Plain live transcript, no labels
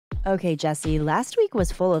Okay, Jessie, last week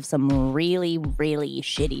was full of some really, really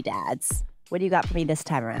shitty dads. What do you got for me this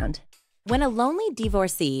time around? When a lonely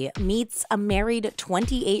divorcee meets a married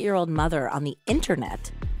 28-year-old mother on the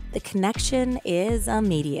internet, the connection is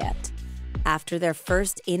immediate. After their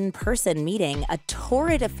first in-person meeting, a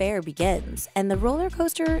torrid affair begins, and the roller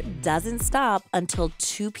coaster doesn't stop until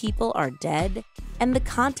two people are dead and the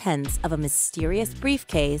contents of a mysterious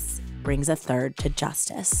briefcase brings a third to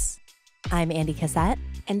justice. I'm Andie Cassette.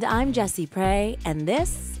 And I'm Jessie Prey, and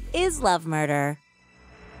this is Love Murder.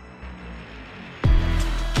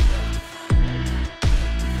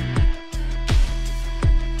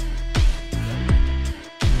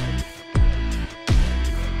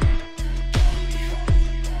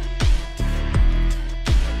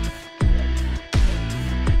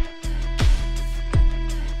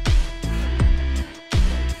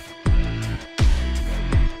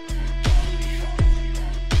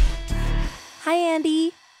 Hi,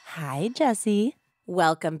 Andie. Hi, Jessie.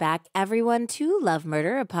 Welcome back, everyone, to Love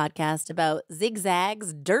Murder, a podcast about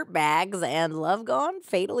zigzags, dirtbags, and love gone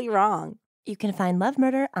fatally wrong. You can find Love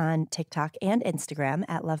Murder on TikTok and Instagram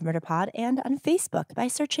at Love Murder Pod and on Facebook by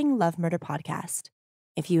searching Love Murder Podcast.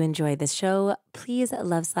 If you enjoyed this show, please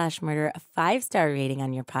love/murder a 5-star rating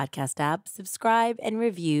on your podcast app, subscribe, and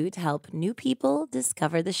review to help new people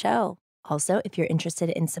discover the show. Also, if you're interested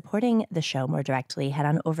in supporting the show more directly, head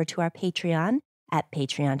on over to our Patreon at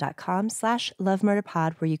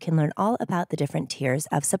patreon.com/lovemurderpod, where you can learn all about the different tiers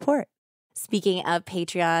of support. Speaking of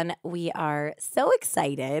Patreon, we are so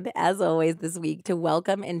excited, as always this week, to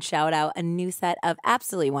welcome and shout out a new set of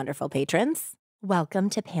absolutely wonderful patrons. Welcome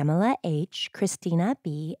to Pamela H., Christina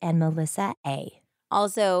B., and Melissa A.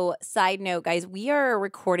 Also, side note, guys, we are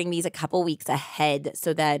recording these a couple weeks ahead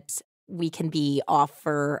so that we can be off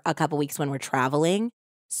for a couple weeks when we're traveling.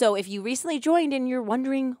 So if you recently joined and you're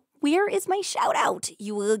wondering, where is my shout out?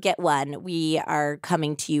 You will get one. We are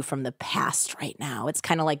coming to you from the past right now. It's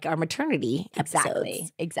kind of like our maternity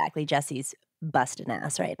episodes. Exactly. Jessie's busting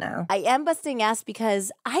ass right now. I am busting ass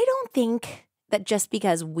because I don't think that just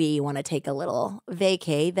because we want to take a little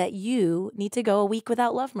vacay that you need to go a week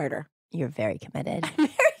without Love Murder. You're very committed. I'm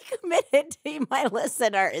very committed to my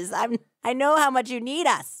listeners. I know how much you need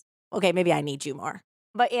us. Okay, maybe I need you more.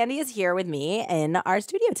 But Andie is here with me in our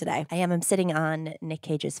studio today. I am. I'm sitting on Nick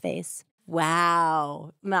Cage's face.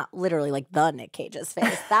 Wow. Not literally like the Nick Cage's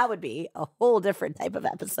face. That would be a whole different type of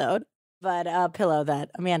episode. But a pillow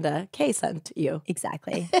that Amanda K sent you.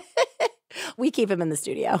 Exactly. We keep him in the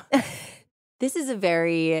studio. This is a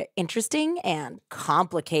very interesting and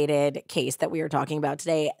complicated case that we are talking about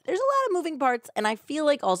today. There's a lot of moving parts, and I feel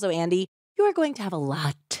like also, Andie, you are going to have a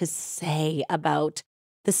lot to say about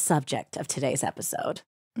the subject of today's episode.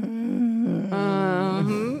 And not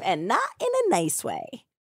in a nice way.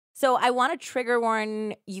 So I want to trigger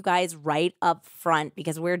warn you guys right up front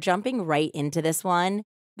because we're jumping right into this one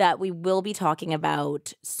that we will be talking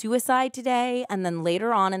about suicide today. And then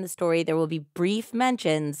later on in the story, there will be brief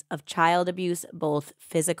mentions of child abuse, both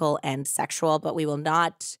physical and sexual, but we will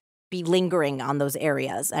not be lingering on those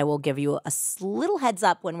areas. I will give you a little heads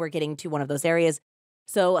up when we're getting to one of those areas.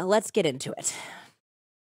 So let's get into it.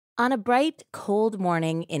 On a bright, cold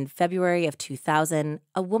morning in February of 2000,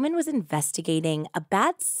 a woman was investigating a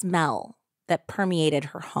bad smell that permeated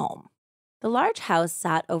her home. The large house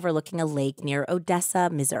sat overlooking a lake near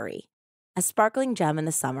Odessa, Missouri. A sparkling gem in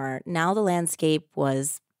the summer, now the landscape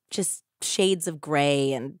was just shades of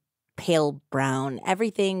gray and pale brown.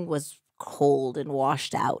 Everything was cold and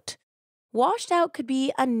washed out. Washed out could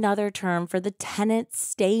be another term for the tenant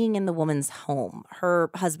staying in the woman's home,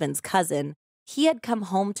 her husband's cousin. He had come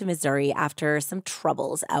home to Missouri after some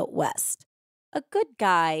troubles out west. A good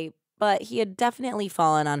guy, but he had definitely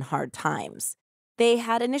fallen on hard times. They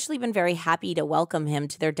had initially been very happy to welcome him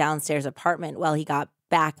to their downstairs apartment while he got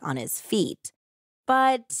back on his feet.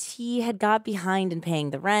 But he had got behind in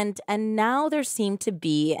paying the rent, and now there seemed to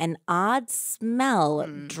be an odd smell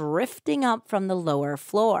drifting up from the lower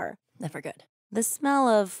floor. Never good. The smell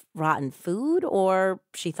of rotten food, or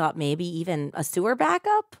she thought maybe even a sewer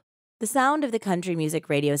backup? The sound of the country music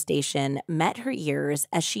radio station met her ears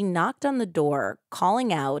as she knocked on the door,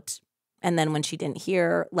 calling out, and then when she didn't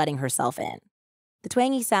hear, letting herself in. The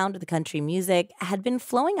twangy sound of the country music had been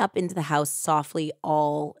flowing up into the house softly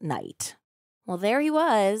all night. Well, there he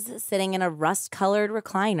was, sitting in a rust-colored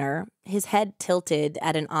recliner, his head tilted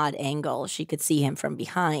at an odd angle. She could see him from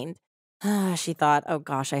behind. She thought, oh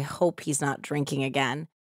gosh, I hope he's not drinking again,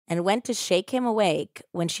 and went to shake him awake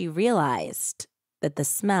when she realized that the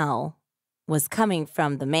smell was coming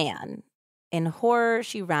from the man. In horror,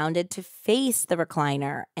 she rounded to face the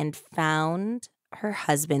recliner and found her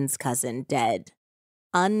husband's cousin dead.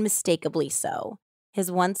 unmistakably so,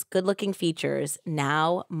 his once good-looking features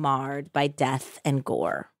now marred by death and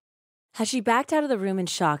gore. As she backed out of the room in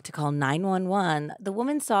shock to call 911, the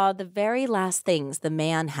woman saw the very last things the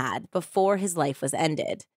man had before his life was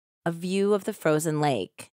ended: a view of the frozen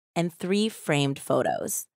lake and 3 framed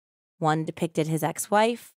photos. One depicted his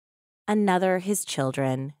ex-wife, another his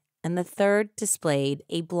children, and the third displayed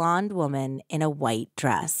a blonde woman in a white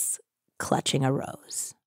dress, clutching a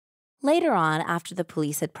rose. Later on, after the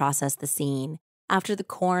police had processed the scene, after the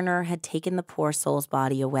coroner had taken the poor soul's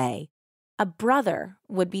body away, a brother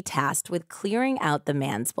would be tasked with clearing out the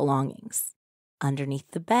man's belongings. Underneath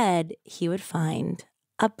the bed, he would find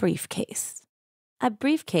a briefcase. A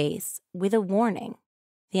briefcase with a warning.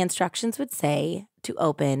 The instructions would say to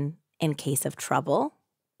open in case of trouble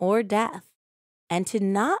or death, and to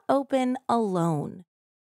not open alone.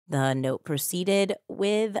 The note proceeded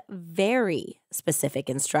with very specific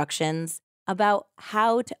instructions about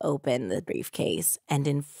how to open the briefcase and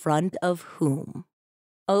in front of whom.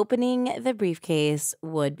 Opening the briefcase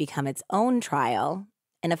would become its own trial,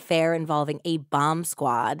 an affair involving a bomb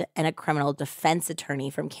squad and a criminal defense attorney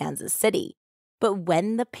from Kansas City. But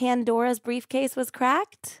when the Pandora's briefcase was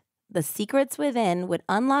cracked, the secrets within would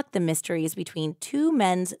unlock the mysteries between 2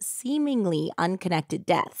 men's seemingly unconnected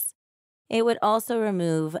deaths. It would also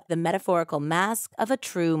remove the metaphorical mask of a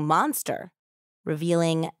true monster,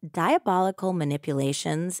 revealing diabolical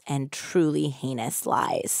manipulations and truly heinous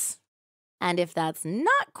lies. And if that's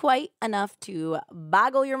not quite enough to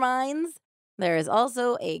boggle your minds, there is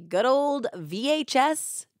also a good old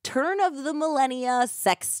VHS turn of the millennia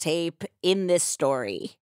sex tape in this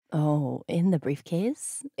story. Oh, in the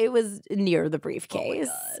briefcase? It was near the briefcase.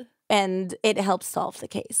 Oh my God. And it helped solve the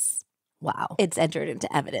case. Wow. It's entered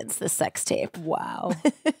into evidence, the sex tape. Wow.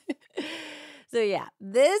 So yeah,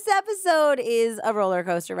 this episode is a roller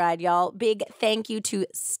coaster ride, y'all. Big thank you to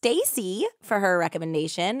Stacy for her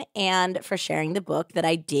recommendation and for sharing the book that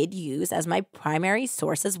I did use as my primary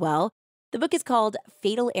source as well. The book is called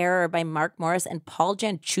Fatal Error by Mark Morris and Paul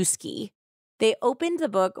Janczewski. They opened the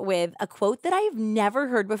book with a quote that I have never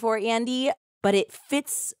heard before, Andie, but it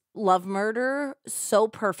fits love murder so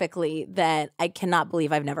perfectly that I cannot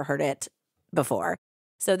believe I've never heard it before.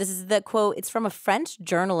 So this is the quote. It's from a French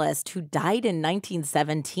journalist who died in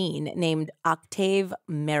 1917 named Octave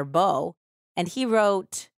Mirbeau. And he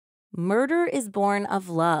wrote, "Murder is born of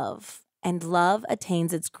love, and love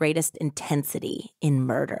attains its greatest intensity in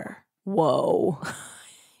murder." Whoa.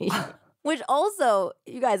 Which also,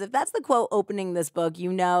 you guys, if that's the quote opening this book,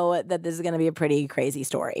 you know that this is going to be a pretty crazy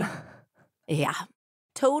story. Yeah.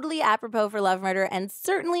 Totally apropos for love murder, and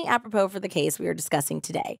certainly apropos for the case we are discussing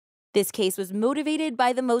today. This case was motivated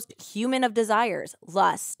by the most human of desires: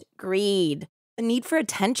 lust, greed, a need for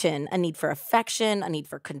attention, a need for affection, a need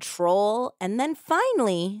for control, and then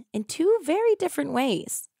finally, in 2 very different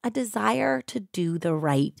ways, a desire to do the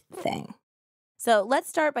right thing. So let's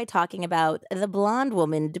start by talking about the blonde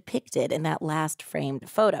woman depicted in that last framed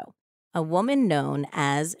photo, a woman known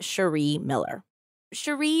as Sharee Miller.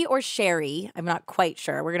 Sharee or Sharee, I'm not quite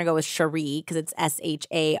sure. We're going to go with Sharee because it's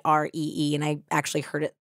Sharee, and I actually heard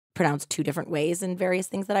it pronounced 2 different ways in various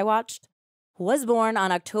things that I watched. Was born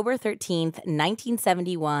on October 13th,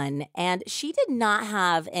 1971, and she did not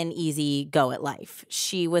have an easy go at life.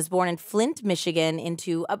 She was born in Flint, Michigan,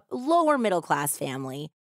 into a lower middle class family.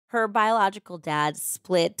 Her biological dad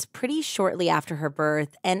split pretty shortly after her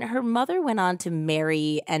birth, and her mother went on to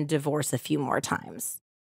marry and divorce a few more times.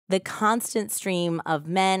 The constant stream of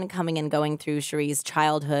men coming and going through Sharee's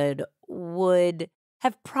childhood would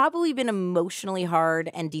have probably been emotionally hard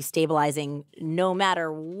and destabilizing no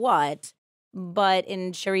matter what, but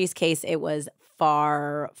in Sharee's case, it was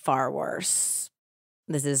far, far worse.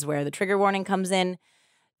 This is where the trigger warning comes in.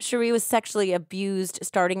 Sharee was sexually abused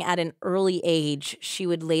starting at an early age. She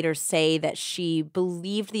would later say that she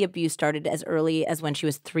believed the abuse started as early as when she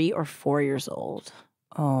was 3 or 4 years old.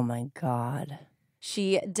 Oh my God.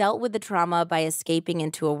 She dealt with the trauma by escaping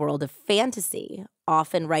into a world of fantasy,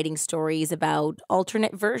 often writing stories about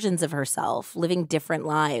alternate versions of herself, living different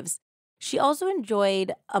lives. She also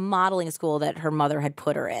enjoyed a modeling school that her mother had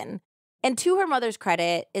put her in. And to her mother's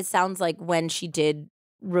credit, it sounds like when she did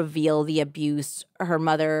reveal the abuse, her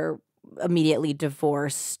mother immediately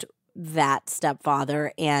divorced that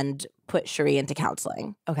stepfather and put Sharee into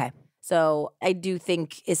counseling. Okay. So I do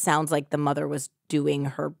think it sounds like the mother was doing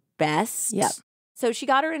her best. Yep. So she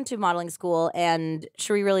got her into modeling school, and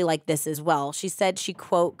Sharee really liked this as well. She said she,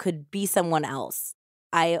 quote, could be someone else.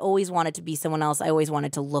 I always wanted to be someone else. I always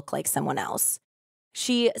wanted to look like someone else.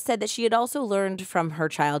 She said that she had also learned from her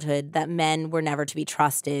childhood that men were never to be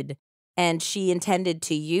trusted. and she intended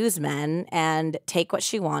to use men and take what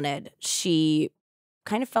she wanted. She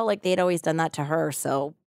kind of felt like they'd always done that to her,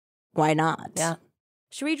 so why not? Yeah.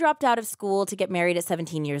 Sharee dropped out of school to get married at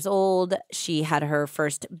 17 years old. She had her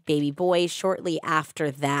first baby boy shortly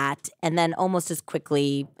after that, and then almost as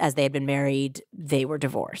quickly as they had been married, they were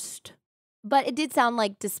divorced. But it did sound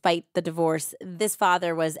like despite the divorce, this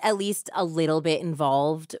father was at least a little bit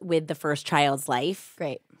involved with the first child's life.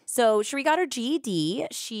 Great. So Sharee got her GED,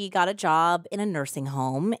 she got a job in a nursing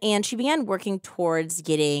home, and she began working towards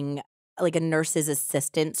getting like a nurse's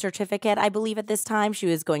assistant certificate, I believe at this time. She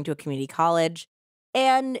was going to a community college.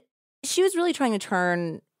 And she was really trying to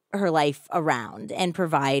turn her life around and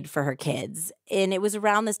provide for her kids. And it was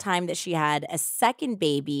around this time that she had a second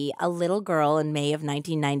baby, a little girl, in May of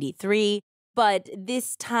 1993. But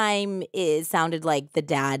this time it sounded like the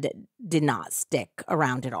dad did not stick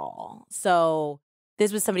around at all. So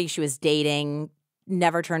this was somebody she was dating,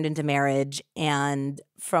 never turned into marriage. And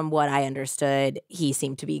from what I understood, he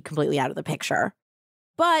seemed to be completely out of the picture.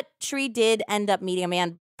 But Sharee did end up meeting a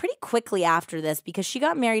man pretty quickly after this because she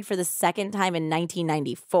got married for the second time in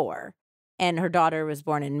 1994. And her daughter was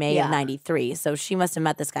born in May of 93. So she must have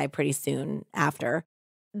met this guy pretty soon after.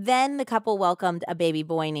 Then the couple welcomed a baby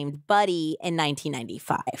boy named Buddy in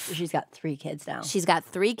 1995. She's got 3 kids now. She's got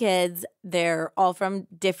 3 kids. They're all from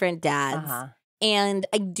different dads. And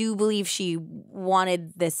I do believe she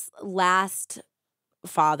wanted this last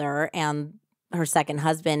father and her second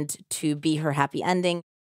husband to be her happy ending.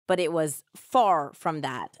 But it was far from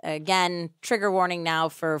that. Again, trigger warning now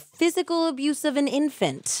for physical abuse of an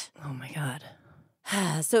infant. Oh, my God.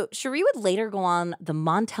 So Sharee would later go on the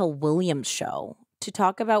Montel Williams show to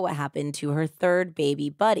talk about what happened to her third baby,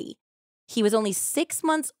 Buddy. He was only 6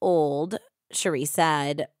 months old, Sharee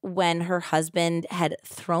said, when her husband had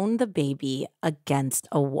thrown the baby against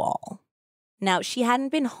a wall. Now, she hadn't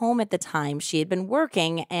been home at the time. She had been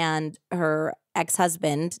working, and her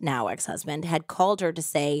now ex-husband, had called her to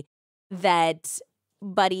say that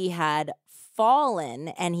Buddy had fallen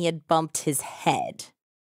and he had bumped his head.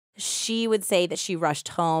 She would say that she rushed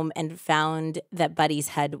home and found that Buddy's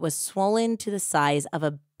head was swollen to the size of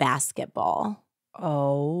a basketball.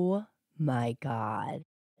 Oh, my God.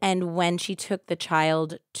 And when she took the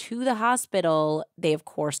child to the hospital, they, of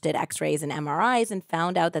course, did x-rays and MRIs and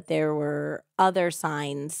found out that there were other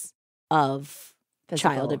signs of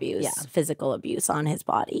child abuse, physical abuse on his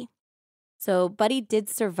body. So Buddy did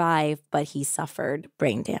survive, but he suffered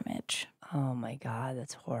brain damage. Oh, my God.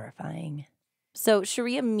 That's horrifying. So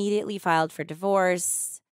Sharee immediately filed for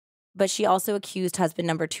divorce, but she also accused husband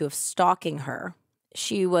number 2 of stalking her.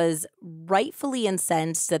 She was rightfully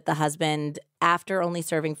incensed that the husband, after only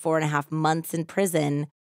serving 4.5 months in prison,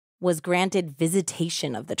 was granted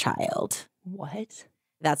visitation of the child. What?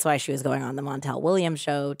 That's why she was going on the Montel Williams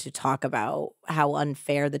show to talk about how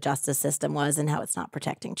unfair the justice system was and how it's not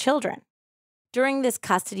protecting children. During this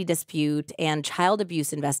custody dispute and child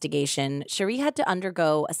abuse investigation, Sharee had to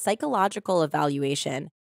undergo a psychological evaluation,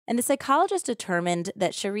 and the psychologist determined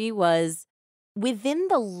that Sharee was within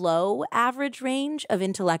the low average range of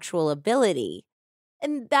intellectual ability.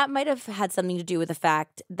 And that might have had something to do with the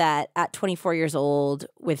fact that at 24 years old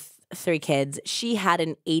with 3 kids, she had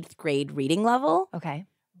an 8th grade reading level. Okay.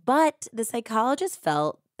 But the psychologist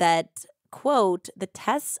felt that, quote, the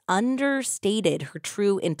tests understated her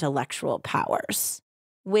true intellectual powers,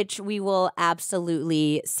 which we will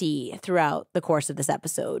absolutely see throughout the course of this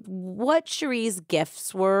episode. What Sharee's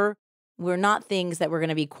gifts were not things that were going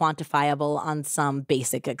to be quantifiable on some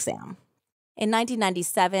basic exam. In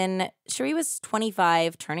 1997, Sharee was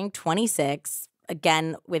 25, turning 26,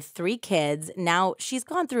 again with 3 kids. Now she's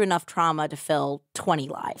gone through enough trauma to fill 20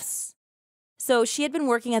 lives. So she had been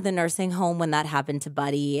working at the nursing home when that happened to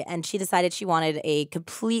Buddy, and she decided she wanted a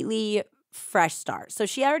completely fresh start. So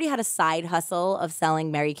she already had a side hustle of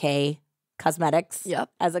selling Mary Kay cosmetics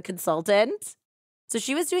as a consultant. So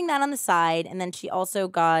she was doing that on the side, and then she also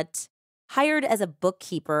got hired as a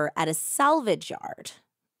bookkeeper at a salvage yard.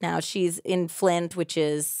 Now, she's in Flint, which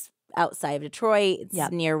is outside of Detroit.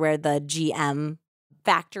 It's near where the GM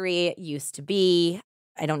factory used to be.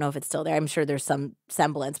 I don't know if it's still there. I'm sure there's some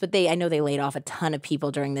semblance, but I know they laid off a ton of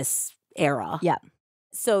people during this era. Yeah.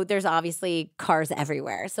 So there's obviously cars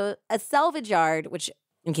everywhere. So a salvage yard, which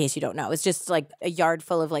in case you don't know, is just like a yard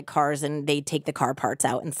full of like cars, and they take the car parts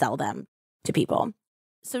out and sell them to people.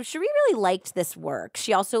 So Sharee really liked this work.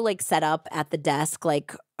 She also like set up at the desk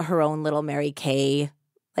like her own little Mary Kay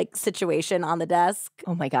like situation on the desk.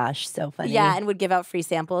 Oh my gosh, so funny. Yeah, and would give out free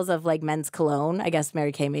samples of like men's cologne. I guess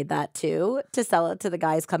Mary Kay made that too, to sell it to the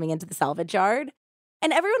guys coming into the salvage yard.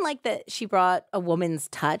 And everyone liked that she brought a woman's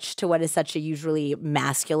touch to what is such a usually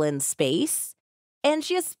masculine space. And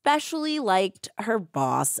she especially liked her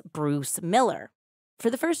boss, Bruce Miller. For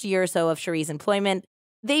the first year or so of Sharee's employment,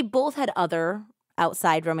 they both had other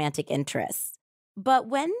outside romantic interests. But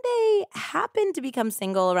when they happened to become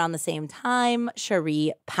single around the same time,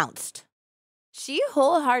 Sharee pounced. She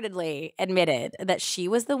wholeheartedly admitted that she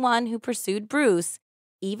was the one who pursued Bruce,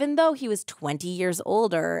 even though he was 20 years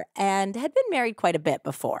older and had been married quite a bit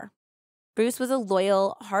before. Bruce was a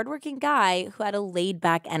loyal, hardworking guy who had a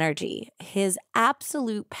laid-back energy. His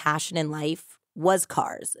absolute passion in life was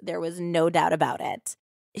cars. There was no doubt about it.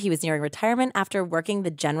 He was nearing retirement after working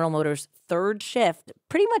the General Motors third shift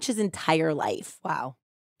pretty much his entire life. Wow.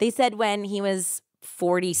 They said when he was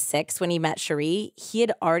 46 when he met Sharee, he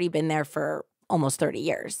had already been there for almost 30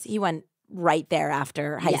 years. He went right there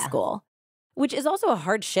after high school, which is also a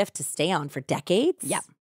hard shift to stay on for decades. Yeah.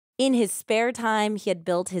 In his spare time, he had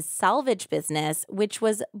built his salvage business, which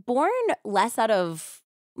was born less out of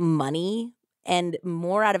money and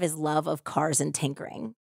more out of his love of cars and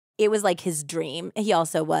tinkering. It was like his dream. He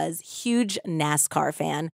also was huge NASCAR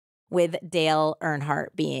fan, with Dale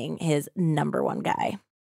Earnhardt being his number one guy.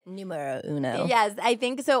 Numero uno. Yes, I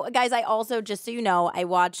think so. Guys, I also, just so you know, I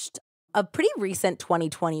watched a pretty recent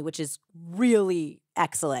 2020, which is really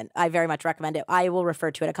excellent. I very much recommend it. I will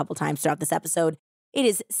refer to it a couple times throughout this episode. It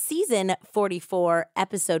is season 44,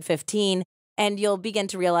 episode 15, and you'll begin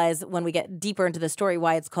to realize when we get deeper into the story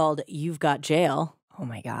why it's called You've Got Jail. Oh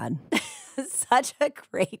my God. Such a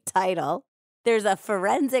great title. There's a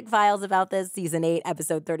Forensic Files about this, season 8,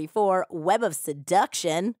 episode 34, Web of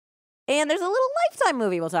Seduction, and there's a little Lifetime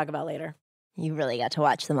movie we'll talk about later. You really got to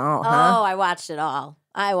watch them all, huh? Oh, I watched it all.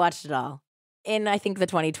 In, I think, the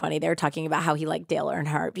 2020, they were talking about how he liked Dale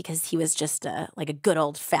Earnhardt because he was just a good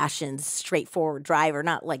old-fashioned, straightforward driver,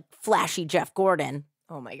 not like flashy Jeff Gordon.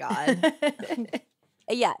 Oh, my God.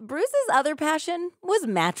 Yeah, Bruce's other passion was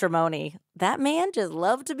matrimony. That man just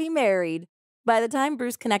loved to be married. By the time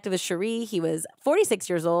Bruce connected with Sharee, he was 46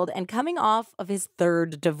 years old and coming off of his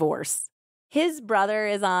third divorce. His brother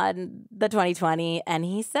is on the 2020, and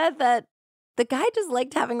he said that the guy just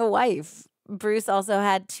liked having a wife. Bruce also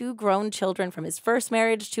had 2 grown children from his first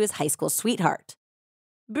marriage to his high school sweetheart.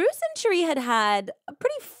 Bruce and Sharee had had a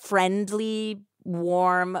pretty friendly,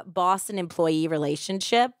 warm Boston employee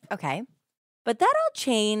relationship. Okay. But that all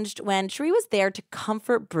changed when Sharee was there to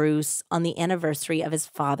comfort Bruce on the anniversary of his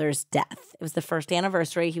father's death. It was the first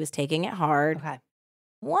anniversary. He was taking it hard. Okay.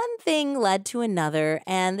 One thing led to another,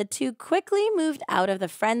 and the two quickly moved out of the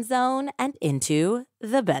friend zone and into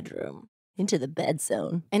the bedroom. Into the bed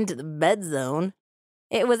zone. Into the bed zone.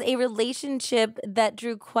 It was a relationship that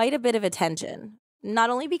drew quite a bit of attention,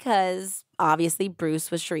 not only because, obviously,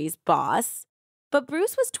 Bruce was Sharee's boss, but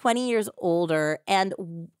Bruce was 20 years older and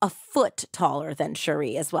a foot taller than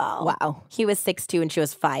Sharee as well. Wow. He was 6'2" and she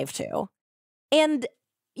was 5'2". And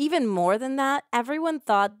even more than that, everyone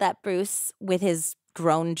thought that Bruce, with his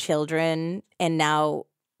grown children and now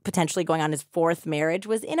potentially going on his 4th marriage,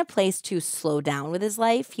 was in a place to slow down with his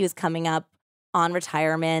life. He was coming up on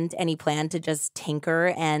retirement and he planned to just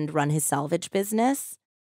tinker and run his salvage business.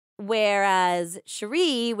 Whereas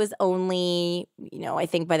Sharee was only, I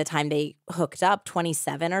think by the time they hooked up,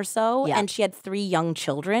 27 or so. Yeah. And she had 3 young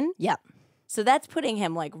children. Yep. So that's putting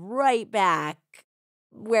him right back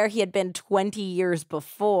where he had been 20 years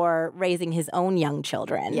before, raising his own young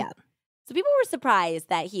children. Yeah. So people were surprised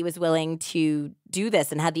that he was willing to do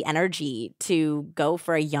this and had the energy to go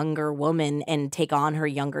for a younger woman and take on her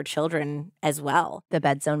younger children as well. The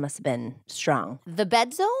bed zone must have been strong. The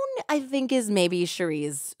bed zone, I think, is maybe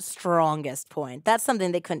Sharee's strongest point. That's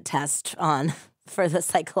something they couldn't test on for the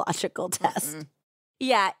psychological test. Mm-hmm.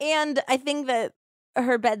 Yeah, and I think that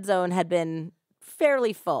her bed zone had been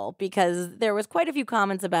fairly full because there was quite a few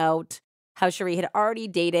comments about how Sharee had already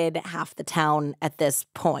dated half the town at this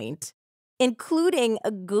point, including a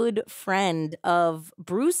good friend of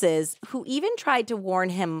Bruce's who even tried to warn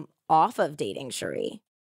him off of dating Sharee.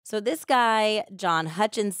 So this guy, John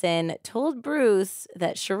Hutchinson, told Bruce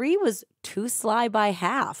that Sharee was too sly by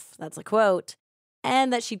half, that's a quote,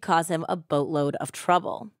 and that she'd cause him a boatload of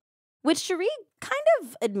trouble, which Sharee kind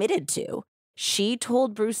of admitted to. She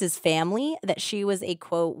told Bruce's family that she was a,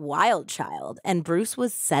 quote, wild child, and Bruce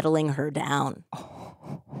was settling her down.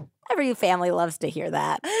 Every family loves to hear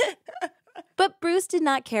that. But Bruce did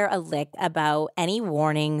not care a lick about any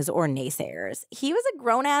warnings or naysayers. He was a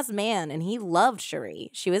grown-ass man, and he loved Sharee.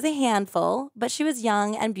 She was a handful, but she was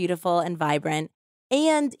young and beautiful and vibrant,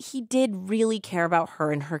 and he did really care about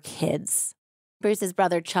her and her kids. Bruce's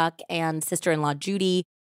brother Chuck and sister-in-law Judy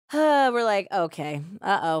were like, okay,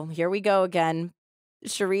 here we go again.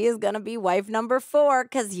 Sharee is going to be wife number 4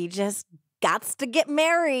 because he just gots to get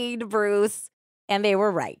married, Bruce. And they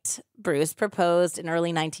were right. Bruce proposed in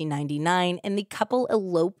early 1999, and the couple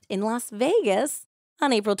eloped in Las Vegas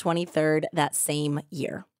on April 23rd that same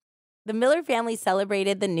year. The Miller family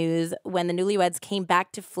celebrated the news when the newlyweds came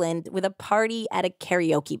back to Flint with a party at a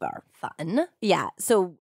karaoke bar. Fun. Yeah,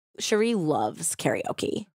 so Sharee loves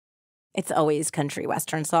karaoke. It's always country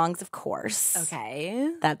western songs, of course.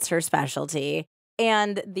 Okay. That's her specialty.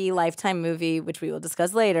 And the Lifetime movie, which we will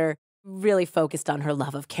discuss later, really focused on her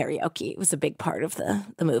love of karaoke. It was a big part of the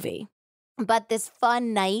movie. But this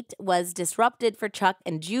fun night was disrupted for Chuck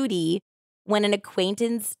and Judy when an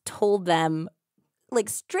acquaintance told them, like,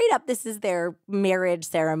 straight up, this is their marriage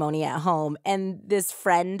ceremony at home. And this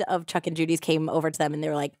friend of Chuck and Judy's came over to them and they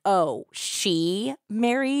were like, oh, she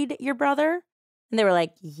married your brother? And they were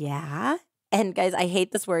like, yeah. And guys, I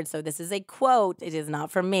hate this word, so this is a quote. It is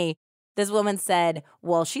not from me. This woman said,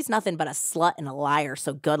 well, she's nothing but a slut and a liar,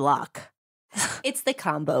 so good luck. It's the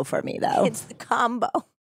combo for me, though. It's the combo.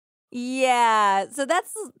 Yeah. So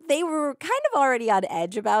they were kind of already on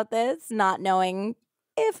edge about this, not knowing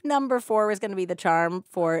if number 4 was going to be the charm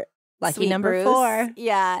for Lucky sweet number Bruce. 4.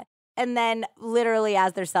 Yeah. And then literally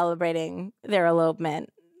as they're celebrating their elopement,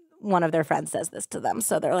 one of their friends says this to them.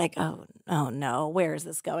 So they're like, oh no, where is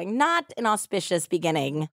this going? Not an auspicious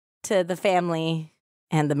beginning to the family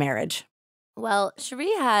and the marriage. Well,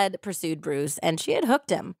 Sharee had pursued Bruce and she had hooked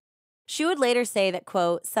him. She would later say that,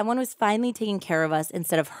 quote, someone was finally taking care of us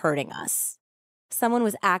instead of hurting us. Someone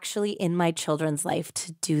was actually in my children's life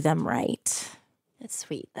to do them right. It's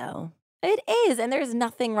sweet, though. It is. And there's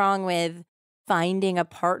nothing wrong with finding a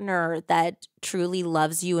partner that truly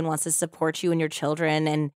loves you and wants to support you and your children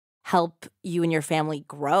and help you and your family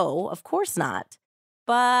grow. Of course not.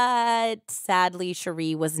 But sadly,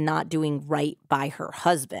 Sharee was not doing right by her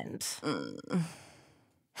husband.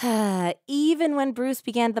 Even when Bruce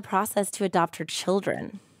began the process to adopt her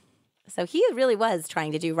children. So he really was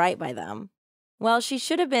trying to do right by them. Well, she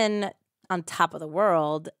should have been on top of the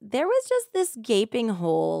world. There was just this gaping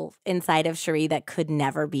hole inside of Sharee that could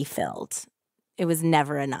never be filled. It was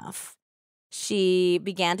never enough. She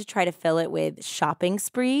began to try to fill it with shopping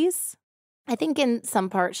sprees. I think in some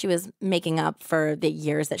part she was making up for the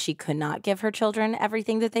years that she could not give her children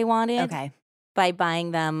everything that they wanted. Okay. By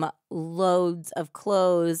buying them loads of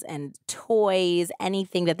clothes and toys,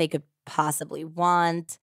 anything that they could possibly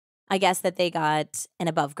want. I guess that they got an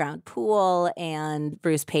above ground pool and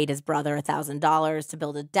Bruce paid his brother $1,000 to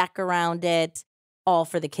build a deck around it, all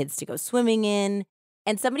for the kids to go swimming in.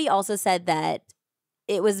 And somebody also said that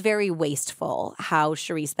it was very wasteful how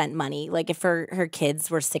Sharee spent money. Like if her kids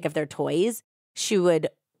were sick of their toys, she would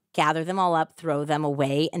gather them all up, throw them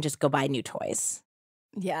away, and just go buy new toys.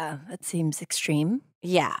 Yeah, that seems extreme.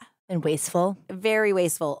 Yeah. And wasteful. Very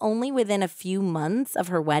wasteful. Only within a few months of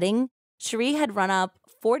her wedding, Sharee had run up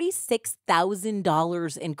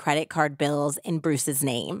 $46,000 in credit card bills in Bruce's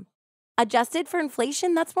name. Adjusted for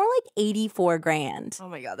inflation, that's more like 84 grand. Oh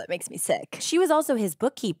my God, that makes me sick. She was also his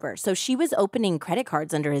bookkeeper, so she was opening credit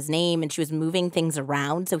cards under his name and she was moving things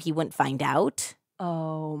around so he wouldn't find out.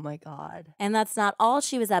 Oh my God. And that's not all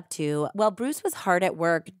she was up to. While Bruce was hard at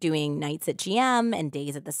work doing nights at GM and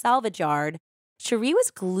days at the salvage yard, Sharee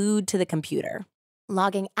was glued to the computer,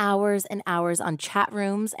 logging hours and hours on chat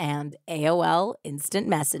rooms and AOL Instant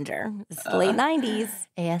Messenger. It's the late 90s.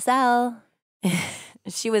 ASL.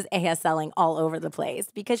 She was ASLing all over the place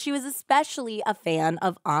because she was especially a fan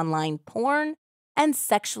of online porn and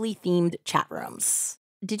sexually themed chat rooms.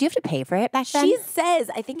 Did you have to pay for it back then? She says,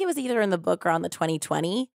 I think it was either in the book or on the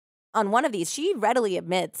 2020, on one of these, she readily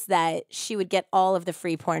admits that she would get all of the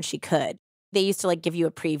free porn she could. They used to like give you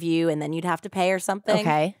a preview and then you'd have to pay or something.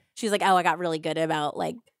 Okay. She's like, oh, I got really good about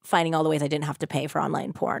like finding all the ways I didn't have to pay for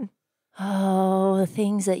online porn. Oh, the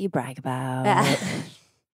things that you brag about.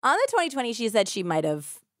 On the 2020, she said she might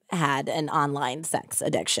have had an online sex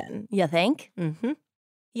addiction. You think? Mm-hmm.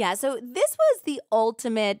 Yeah, so this was the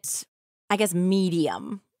ultimate, I guess,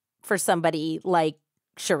 medium for somebody like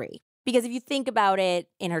Sharee. Because if you think about it,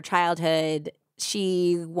 in her childhood,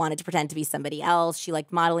 she wanted to pretend to be somebody else. She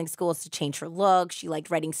liked modeling schools to change her look. She liked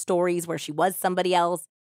writing stories where she was somebody else.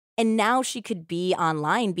 And now she could be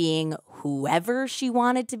online being whoever she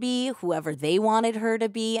wanted to be, whoever they wanted her to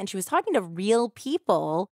be. And she was talking to real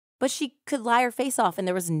people, but she could lie her face off and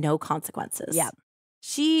there was no consequences. Yeah.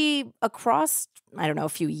 She, across, I don't know, a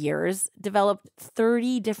few years, developed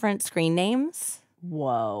 30 different screen names.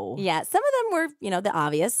 Whoa. Yeah. Some of them were, the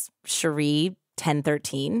obvious. Sharee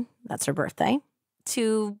 1013, that's her birthday.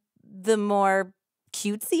 To the more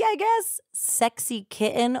cutesy, I guess. Sexy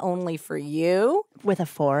kitten only for you. With a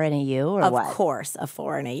 4 and a U or Of what? course, a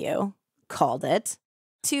 4 and a U. Called it.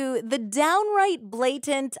 To the downright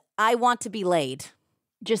blatant, I want to be laid.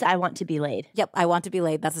 Just I want to be laid. Yep, I want to be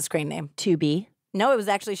laid. That's a screen name. To be. No, it was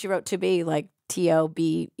actually, she wrote to be, like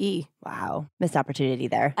Tobe. Wow. Missed opportunity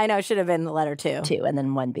there. I know, it should have been the letter 2. 2 and then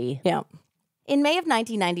 1B. Yeah. In May of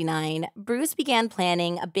 1999, Bruce began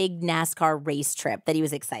planning a big NASCAR race trip that he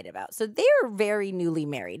was excited about. So they were very newly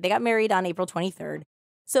married. They got married on April 23rd.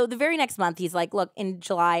 So the very next month, he's like, look, in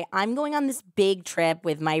July, I'm going on this big trip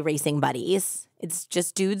with my racing buddies. It's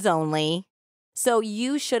just dudes only. So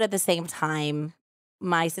you should, at the same time,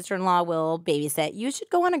 my sister-in-law will babysit. You should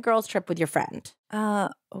go on a girls' trip with your friend.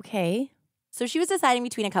 Okay. So she was deciding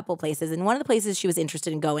between a couple of places, and one of the places she was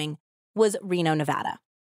interested in going was Reno, Nevada.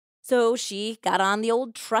 So she got on the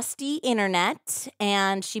old trusty internet,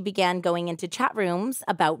 and she began going into chat rooms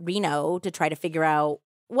about Reno to try to figure out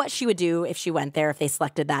what she would do if she went there, if they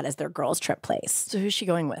selected that as their girls' trip place. So who's she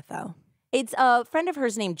going with, though? It's a friend of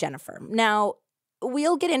hers named Jennifer. Now,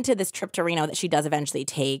 we'll get into this trip to Reno that she does eventually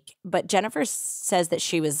take, but Jennifer says that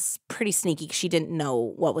she was pretty sneaky because she didn't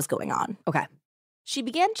know what was going on. Okay. She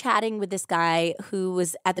began chatting with this guy who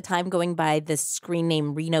was at the time going by the screen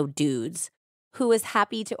name Reno Dudes, who was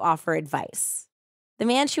happy to offer advice. The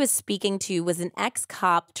man she was speaking to was an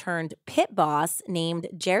ex-cop turned pit boss named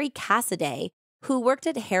Jerry Cassaday, who worked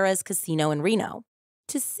at Harrah's Casino in Reno.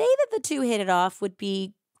 To say that the two hit it off would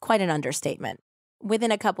be quite an understatement.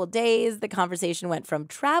 Within a couple days, the conversation went from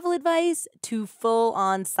travel advice to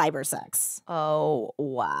full-on cyber sex. Oh,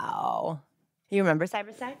 wow. You remember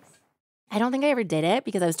cyber sex? I don't think I ever did it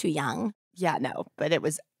because I was too young. Yeah, no, but it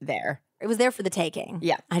was there. It was there for the taking.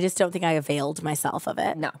 Yeah. I just don't think I availed myself of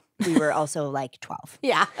it. No, we were also like 12.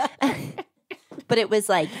 Yeah. But it was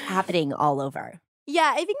like happening all over.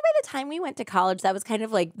 Yeah, I think by the time we went to college, that was kind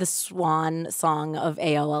of like the swan song of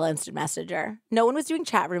AOL Instant Messenger. No one was doing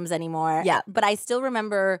chat rooms anymore. Yeah. But I still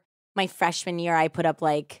remember my freshman year, I put up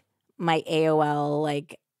like my AOL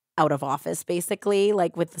like out of office basically,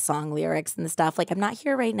 like with the song lyrics and the stuff. Like, I'm not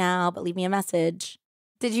here right now, but leave me a message.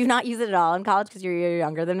 Did you not use it at all in college because you're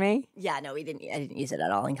younger than me? Yeah, no, I didn't use it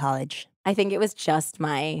at all in college. I think it was just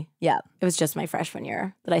my freshman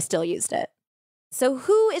year that I still used it. So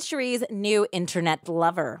who is Sharee's new internet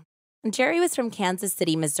lover? Jerry was from Kansas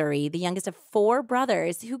City, Missouri, the youngest of 4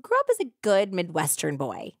 brothers who grew up as a good Midwestern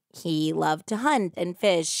boy. He loved to hunt and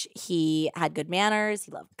fish. He had good manners.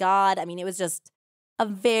 He loved God. I mean, it was just a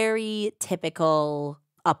very typical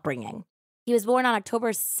upbringing. He was born on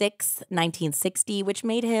October 6, 1960, which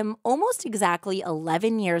made him almost exactly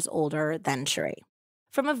 11 years older than Sharee.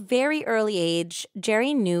 From a very early age,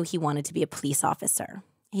 Jerry knew he wanted to be a police officer.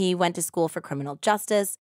 He went to school for criminal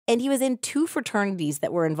justice, and he was in 2 fraternities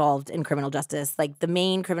that were involved in criminal justice, like the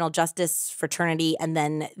main criminal justice fraternity and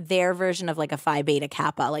then their version of like a Phi Beta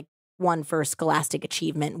Kappa, like one for scholastic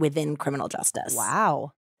achievement within criminal justice.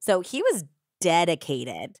 Wow. So he was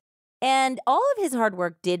dedicated. And all of his hard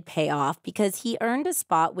work did pay off because he earned a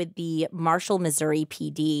spot with the Marshall, Missouri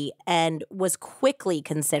PD and was quickly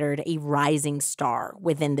considered a rising star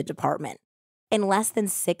within the department. In less than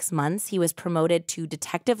 6 months, he was promoted to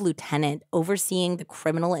detective lieutenant overseeing the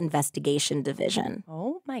criminal investigation division.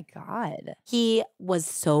 Oh my God. He was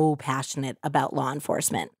so passionate about law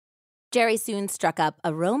enforcement. Jerry soon struck up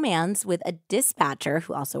a romance with a dispatcher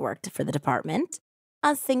who also worked for the department,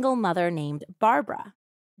 a single mother named Barbara.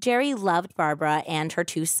 Jerry loved Barbara and her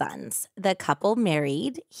 2 sons. The couple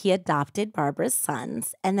married, he adopted Barbara's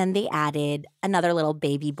sons, and then they added another little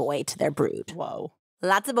baby boy to their brood. Whoa.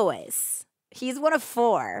 Lots of boys. He's one of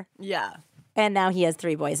 4. Yeah. And now he has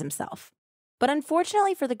 3 boys himself. But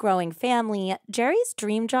unfortunately for the growing family, Jerry's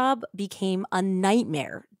dream job became a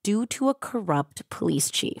nightmare due to a corrupt police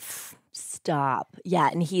chief. Stop. Yeah,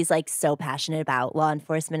 and he's like so passionate about law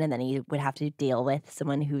enforcement, and then he would have to deal with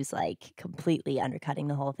someone who's like completely undercutting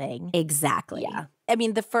the whole thing. Exactly. Yeah. I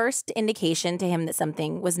mean, the first indication to him that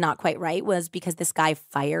something was not quite right was because this guy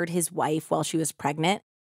fired his wife while she was pregnant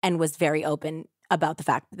and was very open about the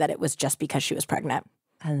fact that it was just because she was pregnant.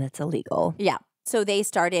 And that's illegal. Yeah. So they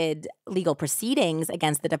started legal proceedings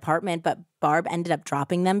against the department, but Barb ended up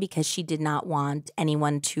dropping them because she did not want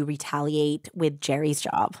anyone to retaliate with Jerry's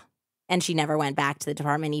job. And she never went back to the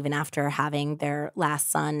department even after having their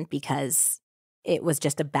last son because it was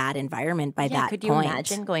just a bad environment by that point. Could you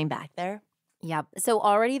imagine going back there? Yep. So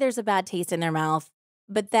already there's a bad taste in their mouth.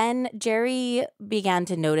 But then Jerry began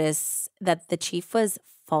to notice that the chief was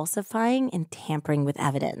falsifying and tampering with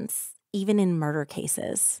evidence, even in murder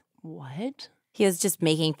cases. What? He was just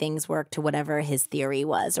making things work to whatever his theory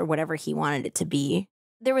was or whatever he wanted it to be.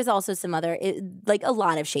 there was also some other, like a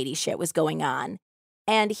lot of shady shit was going on.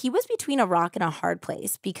 And he was between a rock and a hard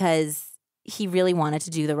place because he really wanted to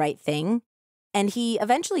do the right thing. And he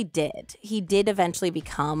eventually did. He did eventually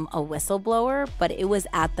become a whistleblower, but it was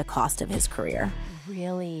at the cost of his career.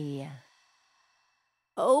 Really?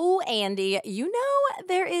 Oh, Andie, you know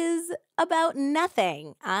there is about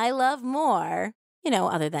nothing I love more,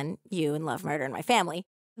 other than you and love, murder, and my family,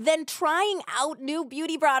 than trying out new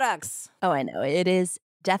beauty products. Oh, I know. It is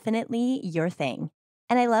definitely your thing.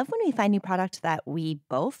 And I love when we find new product that we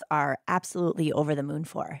both are absolutely over the moon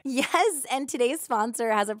for. Yes, and today's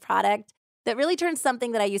sponsor has a product that really turns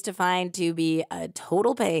something that I used to find to be a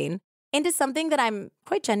total pain into something that I'm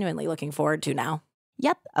quite genuinely looking forward to now.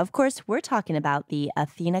 Yep, of course, we're talking about the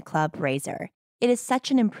Athena Club razor. It is such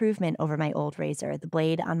an improvement over my old razor. The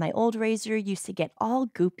blade on my old razor used to get all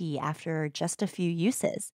goopy after just a few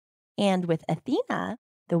uses. And with Athena,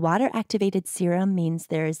 the water-activated serum means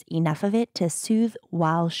there's enough of it to soothe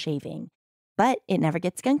while shaving. But it never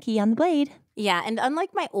gets gunky on the blade. Yeah, and unlike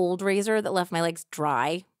my old razor that left my legs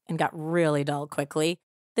dry and got really dull quickly,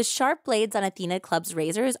 the sharp blades on Athena Club's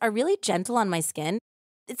razors are really gentle on my skin.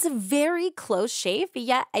 It's a very close shave, but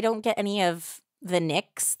yet I don't get any of the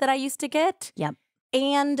nicks that I used to get. Yep.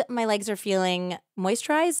 And my legs are feeling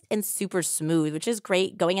moisturized and super smooth, which is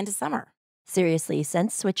great going into summer. Seriously,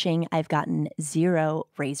 since switching, I've gotten 0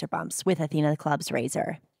 razor bumps with Athena Club's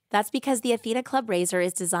razor. That's because the Athena Club razor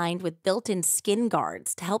is designed with built-in skin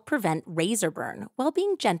guards to help prevent razor burn while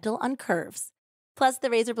being gentle on curves. Plus, the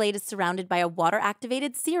razor blade is surrounded by a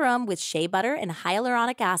water-activated serum with shea butter and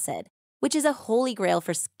hyaluronic acid, which is a holy grail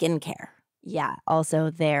for skincare. Yeah, also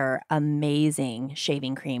their amazing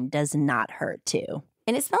shaving cream does not hurt too.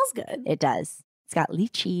 And it smells good. It does. It's got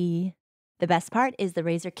lychee. The best part is the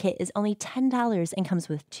razor kit is only $10 and comes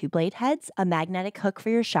with 2 blade heads, a magnetic hook for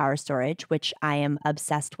your shower storage, which I am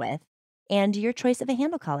obsessed with, and your choice of a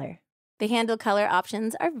handle color. The handle color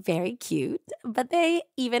options are very cute, but they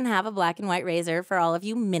even have a black and white razor for all of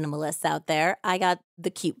you minimalists out there. I got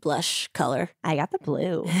the cute blush color. I got the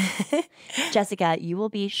blue. Jessica, you will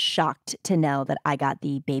be shocked to know that I got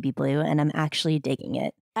the baby blue, and I'm actually digging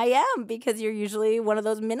it. I am, because you're usually one of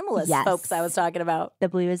those minimalist folks I was talking about. The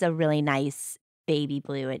blue is a really nice baby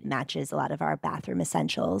blue. It matches a lot of our bathroom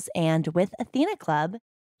essentials. And with Athena Club,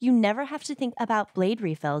 you never have to think about blade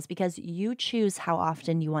refills because you choose how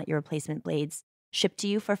often you want your replacement blades shipped to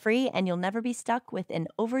you for free, and you'll never be stuck with an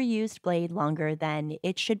overused blade longer than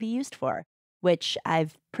it should be used for, which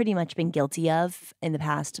I've pretty much been guilty of in the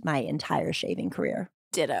past my entire shaving career.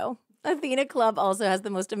 Ditto. Athena Club also has the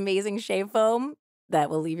most amazing shave foam that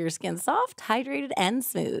will leave your skin soft, hydrated, and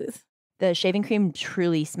smooth. The shaving cream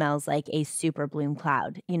truly smells like a super bloom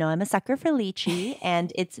cloud. You know, I'm a sucker for lychee,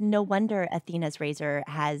 and it's no wonder Athena's razor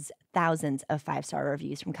has thousands of 5-star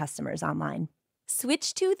reviews from customers online.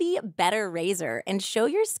 Switch to the better razor and show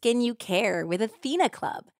your skin you care with Athena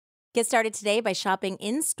Club. Get started today by shopping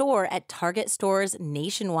in-store at Target stores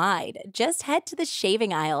nationwide. Just head to the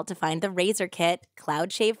shaving aisle to find the razor kit,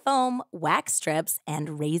 cloud shave foam, wax strips,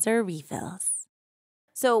 and razor refills.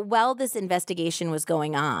 So while this investigation was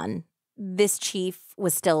going on, this chief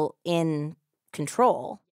was still in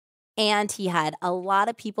control, and he had a lot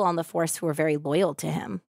of people on the force who were very loyal to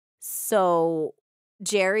him. So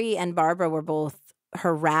Jerry and Barbara were both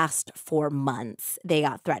harassed for months. They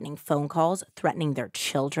got threatening phone calls, threatening their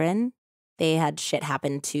children. They had shit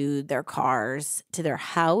happen to their cars, to their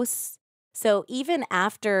house. So even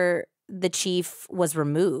after the chief was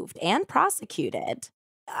removed and prosecuted,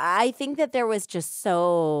 I think that there was just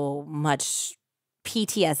so much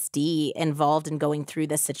PTSD involved in going through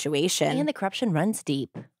this situation. And the corruption runs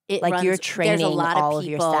deep. You're training all of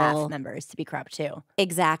your staff members to be corrupt too.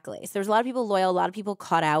 Exactly. So there's a lot of people loyal, a lot of people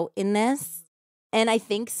caught out in this. And I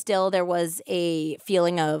think still there was a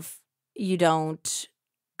feeling of you don't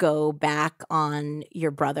go back on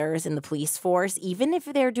your brothers in the police force, even if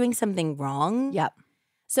they're doing something wrong. Yep.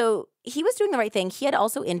 So he was doing the right thing. He had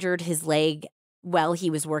also injured his leg while he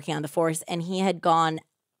was working on the force, and he had gone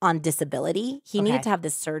on disability. He needed to have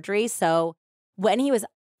this surgery. So when he was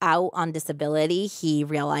out on disability, he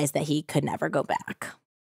realized that he could never go back.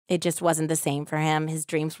 It just wasn't the same for him. His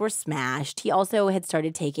dreams were smashed. He also had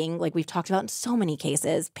started taking, like we've talked about in so many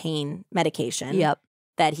cases, pain medication. Yep.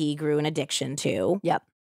 That he grew an addiction to. Yep.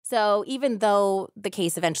 So even though the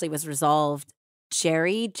case eventually was resolved,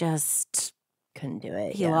 Jerry just couldn't do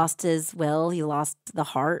it. He lost his will. He lost the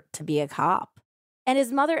heart to be a cop. And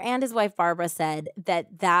his mother and his wife, Barbara, said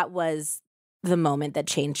that that was the moment that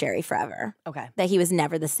changed Jerry forever. Okay. That he was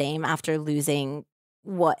never the same after losing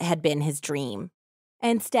what had been his dream.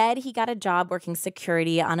 Instead, he got a job working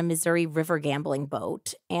security on a Missouri River gambling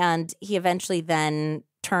boat, and he eventually then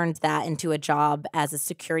turned that into a job as a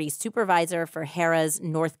security supervisor for Harrah's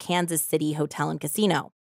North Kansas City Hotel and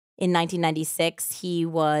Casino. In 1996, he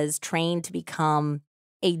was trained to become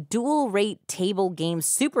a dual-rate table game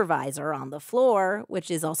supervisor on the floor,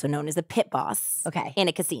 which is also known as a pit boss in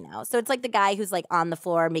a casino. So it's like the guy who's like on the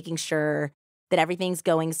floor making sure that everything's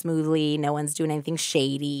going smoothly, no one's doing anything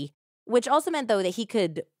shady, which also meant, though, that he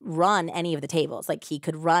could run any of the tables. Like, he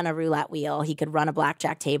could run a roulette wheel, he could run a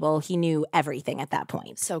blackjack table. He knew everything at that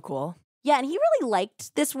point. So cool. Yeah, and he really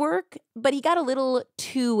liked this work, but he got a little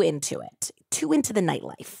too into it, too into the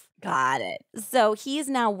nightlife. Got it. So he is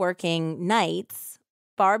now working nights.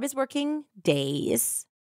 Barb is working days.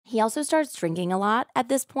 He also starts drinking a lot at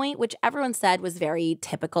this point, which everyone said was very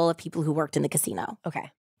typical of people who worked in the casino.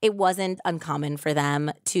 Okay. It wasn't uncommon for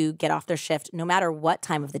them to get off their shift, no matter what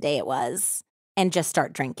time of the day it was, and just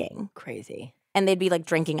start drinking. Crazy. And they'd be like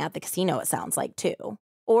drinking at the casino, it sounds like, too,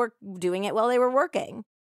 or doing it while they were working.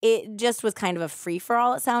 It just was kind of a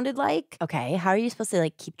free-for-all, it sounded like. Okay. How are you supposed to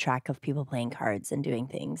like keep track of people playing cards and doing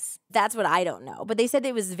things? That's what I don't know. But they said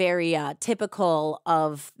it was very typical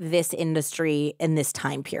of this industry in this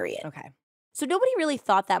time period. Okay. So nobody really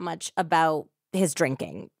thought that much about his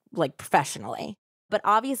drinking, like professionally. But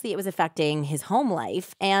obviously it was affecting his home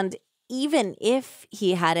life. And even if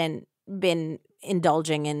he hadn't been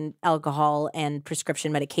indulging in alcohol and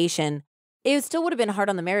prescription medication, it still would have been hard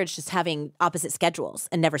on the marriage just having opposite schedules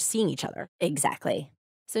and never seeing each other. Exactly.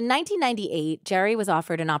 So in 1998, Jerry was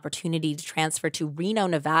offered an opportunity to transfer to Reno,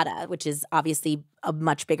 Nevada, which is obviously a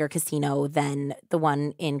much bigger casino than the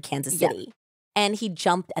one in Kansas City. Yeah. And he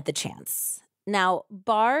jumped at the chance. Now,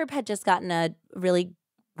 Barb had just gotten a really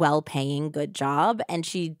well-paying, good job, and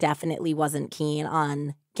she definitely wasn't keen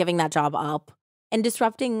on giving that job up and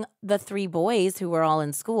disrupting the three boys who were all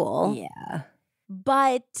in school. Yeah.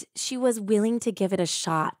 But she was willing to give it a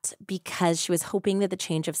shot because she was hoping that the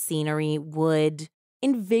change of scenery would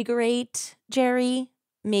invigorate Jerry.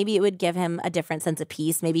 Maybe it would give him a different sense of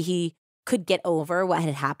peace. Maybe he could get over what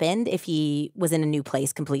had happened if he was in a new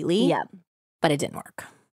place completely. Yeah. But it didn't work.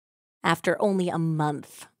 After only a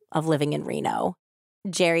month of living in Reno,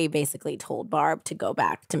 Jerry basically told Barb to go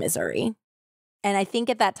back to Missouri. And I think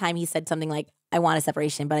at that time he said something like, I want a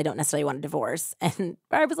separation, but I don't necessarily want a divorce. And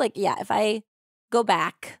Barb was like, yeah, if I go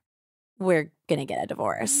back, we're going to get a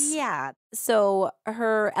divorce. Yeah. So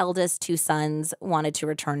her eldest two sons wanted to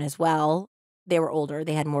return as well. They were older.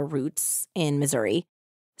 They had more roots in Missouri.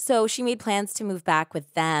 So she made plans to move back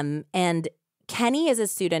with them. And Kenny is a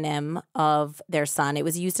pseudonym of their son. It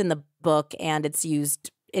was used in the book and it's used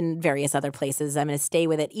in various other places. I'm going to stay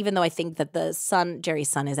with it, even though I think that the son, Jerry's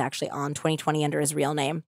son, is actually on 2020 under his real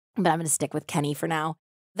name. But I'm going to stick with Kenny for now.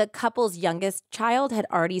 The couple's youngest child had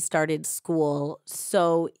already started school,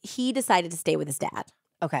 so he decided to stay with his dad.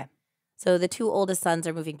 Okay. So the two oldest sons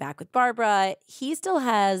are moving back with Barbara. He still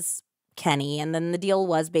has Kenny, and then the deal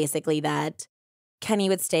was basically that Kenny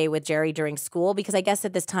would stay with Jerry during school because I guess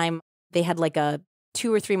at this time they had like a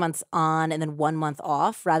 2 or 3 months on and then 1 month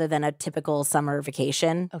off rather than a typical summer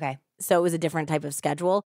vacation. Okay. So it was a different type of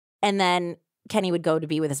schedule. And then Kenny would go to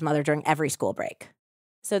be with his mother during every school break.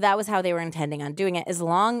 So that was how they were intending on doing it, as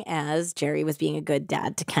long as Jerry was being a good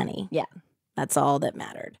dad to Kenny. Yeah. That's all that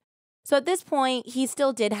mattered. So at this point, he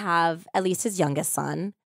still did have at least his youngest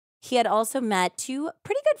son. He had also met two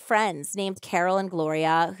pretty good friends named Carol and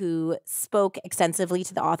Gloria, who spoke extensively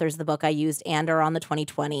to the authors of the book I used and are on the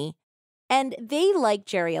 2020. And they liked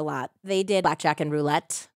Jerry a lot. They did blackjack and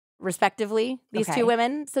roulette, respectively, these two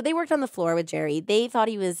women. So they worked on the floor with Jerry. They thought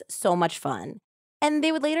he was so much fun. And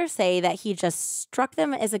they would later say that he just struck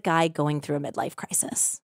them as a guy going through a midlife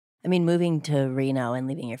crisis. I mean, moving to Reno and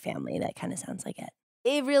leaving your family, that kind of sounds like it.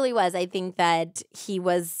 It really was. I think that he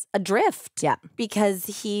was adrift. Yeah.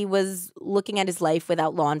 Because he was looking at his life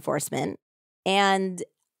without law enforcement. And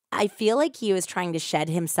I feel like he was trying to shed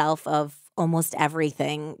himself of almost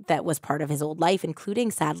everything that was part of his old life,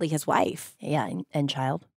 including, sadly, his wife. Yeah, and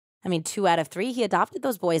child. I mean, 2 out of 3, he adopted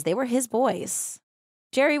those boys. They were his boys.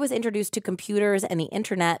 Jerry was introduced to computers and the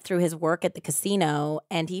internet through his work at the casino,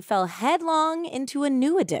 and he fell headlong into a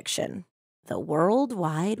new addiction, the World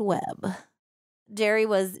Wide Web. Jerry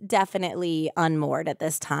was definitely unmoored at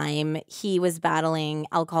this time. He was battling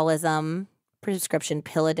alcoholism, prescription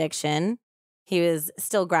pill addiction. He was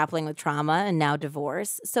still grappling with trauma and now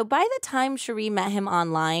divorce. So by the time Sharee met him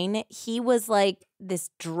online, he was like this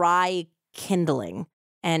dry kindling,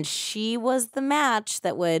 and she was the match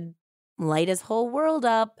that would light his whole world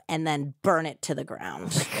up and then burn it to the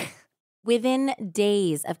ground. Within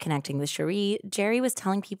days of connecting with Sharee, Jerry was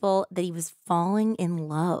telling people that he was falling in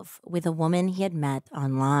love with a woman he had met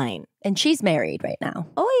online. And she's married right now.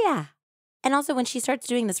 Oh, yeah. And also, when she starts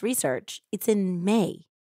doing this research, it's in May.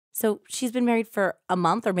 So she's been married for a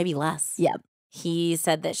month or maybe less. Yep. He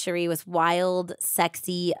said that Sharee was wild,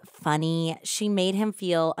 sexy, funny. She made him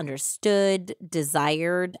feel understood,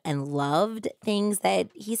 desired, and loved, things that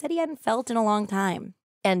he said he hadn't felt in a long time.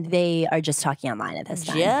 And they are just talking online at this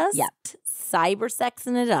time. Just cyber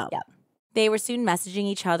sexing it up. Yep. They were soon messaging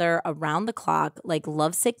each other around the clock like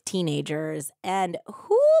lovesick teenagers. And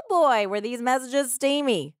boy, were these messages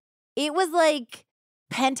steamy. It was like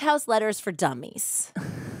penthouse letters for dummies.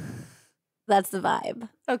 That's the vibe.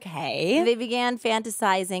 Okay. They began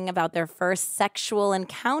fantasizing about their first sexual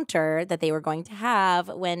encounter that they were going to have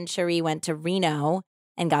when Sharee went to Reno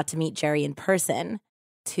and got to meet Jerry in person.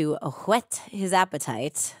 To whet his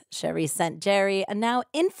appetite, Sharee sent Jerry a now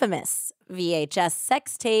infamous VHS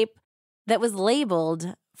sex tape that was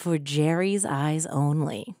labeled "For Jerry's Eyes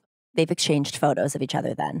Only." They've exchanged photos of each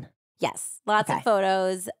other then. Yes, lots of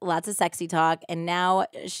photos, lots of sexy talk, and now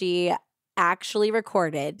she actually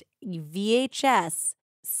recorded a VHS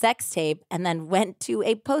sex tape and then went to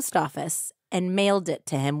a post office and mailed it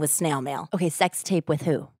to him with snail mail. Okay, sex tape with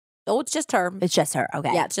who? Oh, it's just her. It's just her.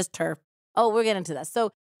 Okay. Yeah, it's just her. Oh, we're getting to this.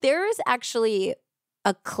 So there's actually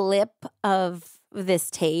a clip of this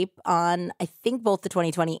tape on, I think, both the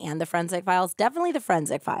 2020 and the Forensic Files, definitely the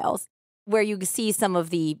Forensic Files, where you see some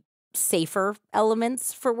of the safer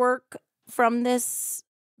elements for work from this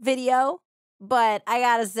video. But I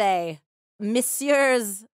gotta say,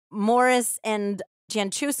 Messieurs Morris and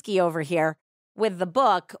Janczewski over here with the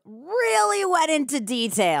book really went into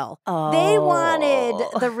detail. Oh. They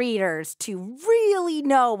wanted the readers to really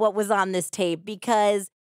know what was on this tape because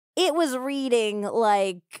it was reading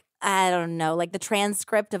like, I don't know, like the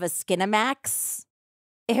transcript of a Skinamax.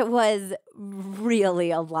 It was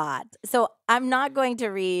really a lot. So I'm not going to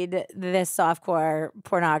read this softcore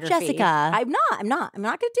pornography. Jessica. I'm not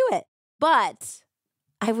going to do it. But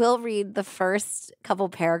I will read the first couple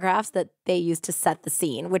paragraphs that they used to set the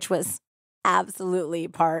scene, which was absolutely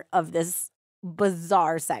part of this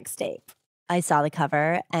bizarre sex tape. I saw the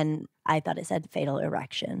cover and I thought it said Fatal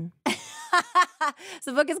Erection.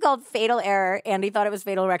 So the book is called Fatal Error. Andie thought it was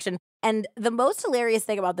Fatal Erection. And the most hilarious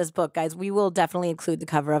thing about this book, guys, we will definitely include the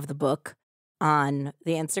cover of the book on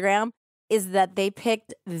the Instagram, is that they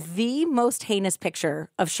picked the most heinous picture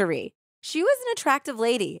of Sharee. She was an attractive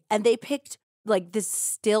lady, and they picked like this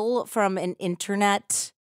still from an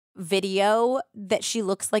internet video that she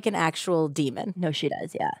looks like an actual demon. No, she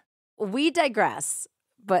does, yeah. We digress.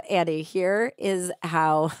 But Andie, here is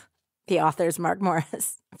how the authors Mark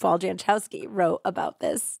Morris, Paul Janczewski wrote about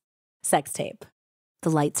this sex tape. The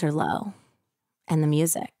lights are low, and the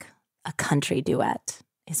music, a country duet,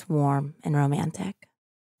 is warm and romantic.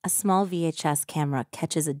 A small VHS camera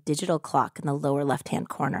catches a digital clock in the lower left-hand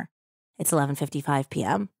corner. It's 11:55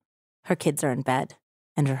 p.m. Her kids are in bed,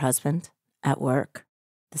 and her husband at work.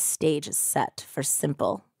 The stage is set for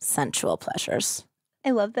simple, sensual pleasures.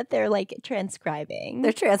 I love that they're like transcribing.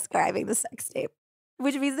 They're transcribing the sex tape,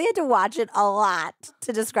 which means they had to watch it a lot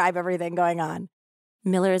to describe everything going on.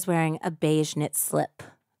 Miller is wearing a beige knit slip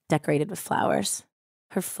decorated with flowers.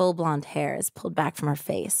 Her full blonde hair is pulled back from her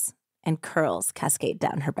face, and curls cascade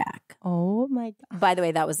down her back. Oh my God. By the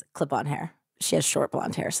way, that was clip-on hair. She has short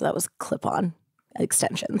blonde hair, so that was clip-on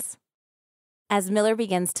extensions. As Miller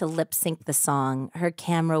begins to lip-sync the song, her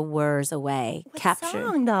camera whirs away. What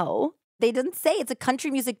song, though? They didn't say. It's a country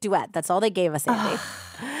music duet. That's all they gave us, Andie.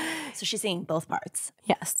 So she's singing both parts.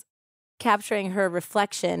 Yes. Capturing her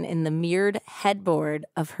reflection in the mirrored headboard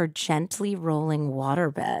of her gently rolling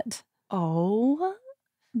waterbed. Oh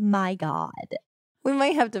my God. We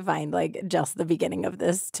might have to find like just the beginning of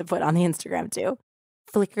this to put on the Instagram too.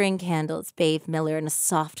 Flickering candles bathe Miller in a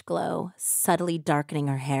soft glow, subtly darkening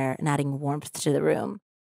her hair and adding warmth to the room.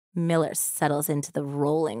 Miller settles into the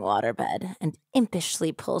rolling waterbed and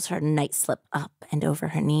impishly pulls her night slip up and over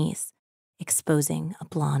her knees, exposing a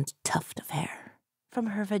blonde tuft of hair. From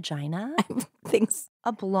her vagina? Things.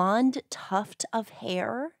 A blonde tuft of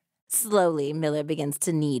hair? Slowly, Miller begins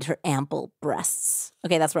to knead her ample breasts.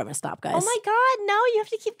 Okay, that's where I'm going to stop, guys. Oh my God, no, you have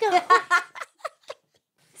to keep going.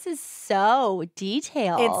 This is so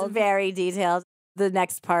detailed. It's very detailed. The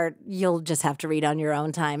next part, you'll just have to read on your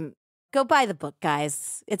own time. Go buy the book,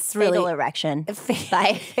 guys. It's really Fatal Erection.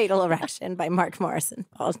 Fatal Erection by Mark Morris and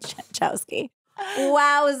Paul Janczewski.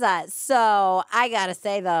 Wowza. So I got to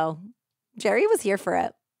say, though, Jerry was here for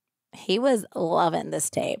it. He was loving this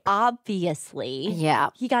tape. Obviously. Yeah.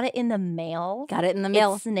 He got it in the mail. Got it in the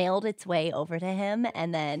mail. It snailed its way over to him,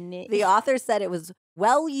 and then The author said it was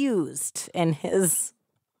well used in his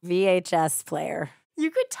VHS player.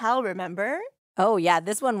 you could tell, remember? Oh, yeah.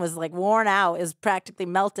 This one was like worn out. It was practically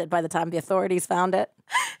melted by the time the authorities found it.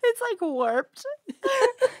 It's like warped.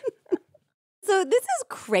 So this is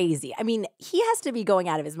crazy. I mean, he has to be going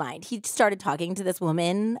out of his mind. He started talking to this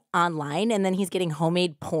woman online, and then he's getting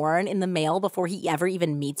homemade porn in the mail before he ever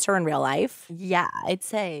even meets her in real life. Yeah, I'd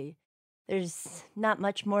say there's not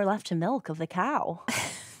much more left to milk of the cow.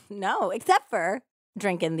 No, except for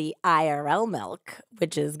drinking the IRL milk,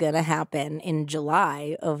 which is going to happen in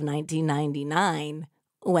July of 1999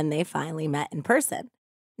 when they finally met in person.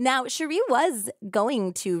 Now, Sharee was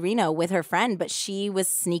going to Reno with her friend, but she was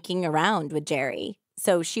sneaking around with Jerry.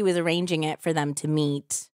 So she was arranging it for them to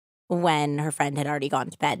meet when her friend had already gone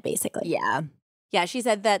to bed, basically. Yeah. Yeah, she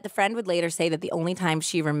said that the friend would later say that the only time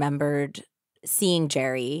she remembered seeing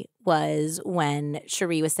Jerry was when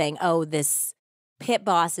Sharee was saying, oh, this pit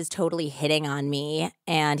boss is totally hitting on me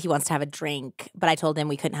and he wants to have a drink. But I told him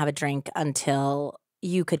we couldn't have a drink until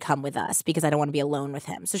you could come with us because I don't want to be alone with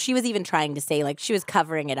him. So she was even trying to say, like, she was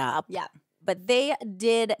covering it up. Yeah. But they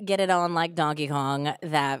did get it on like Donkey Kong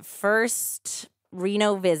that first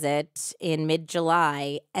Reno visit in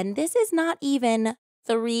mid-July. And this is not even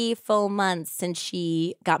 3 full months since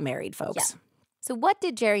she got married, folks. Yeah. So what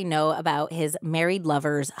did Jerry know about his married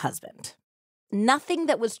lover's husband? Nothing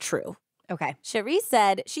that was true. Okay. Sharee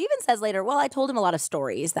said, she even says later, well, I told him a lot of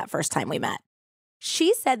stories that first time we met.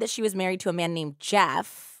 She said that she was married to a man named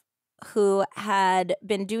Jeff who had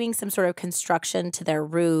been doing some sort of construction to their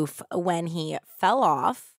roof when he fell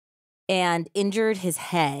off and injured his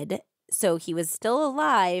head. So he was still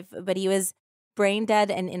alive, but he was brain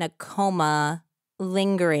dead and in a coma,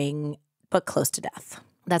 lingering, but close to death.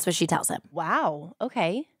 That's what she tells him. Wow.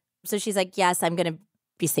 Okay. So she's like, yes, I'm going to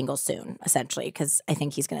be single soon, essentially, because I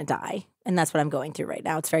think he's going to die. And that's what I'm going through right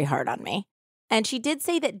now. It's very hard on me. And she did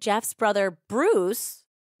say that Jeff's brother, Bruce,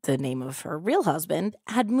 the name of her real husband,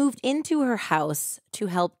 had moved into her house to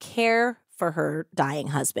help care for her dying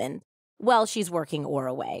husband while she's working or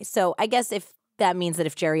away. So I guess if that means that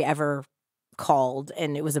if Jerry ever called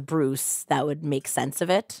and it was a Bruce, that would make sense of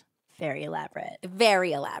it. Very elaborate.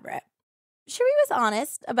 Very elaborate. Sharee was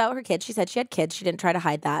honest about her kids. She said she had kids. She didn't try to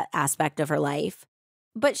hide that aspect of her life.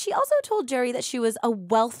 But she also told Jerry that she was a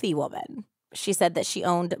wealthy woman. She said that she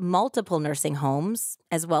owned multiple nursing homes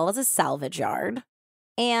as well as a salvage yard.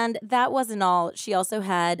 And that wasn't all. She also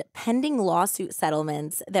had pending lawsuit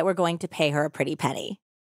settlements that were going to pay her a pretty penny.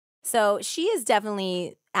 So she is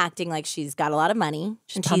definitely acting like she's got a lot of money.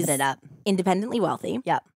 She's pumping it up. Independently wealthy.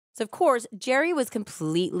 Yep. So, of course, Jerry was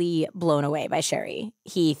completely blown away by Sharee.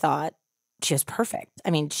 He thought she was perfect.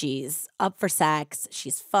 I mean, she's up for sex.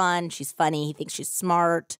 She's fun. She's funny. He thinks she's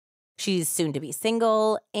smart. She's soon to be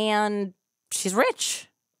single. And she's rich.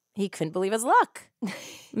 He couldn't believe his luck.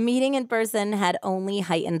 Meeting in person had only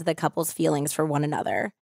heightened the couple's feelings for one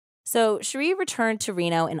another. So Sharee returned to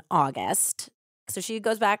Reno in August. So she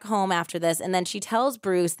goes back home after this, and then she tells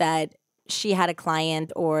Bruce that she had a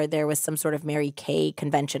client or there was some sort of Mary Kay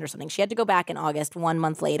convention or something. She had to go back in August, 1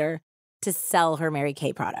 month later, to sell her Mary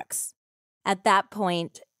Kay products. At that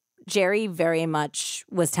point, Jerry very much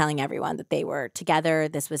was telling everyone that they were together.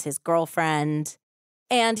 This was his girlfriend.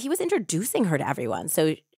 And he was introducing her to everyone.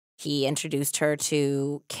 So he introduced her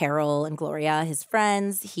to Carol and Gloria, his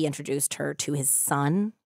friends. He introduced her to his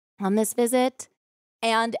son on this visit.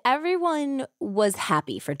 And everyone was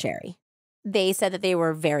happy for Jerry. They said that they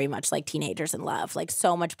were very much like teenagers in love, like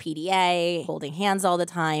so much PDA, holding hands all the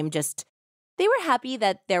time. Just, they were happy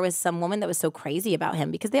that there was some woman that was so crazy about him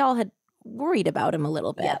because they all had worried about him a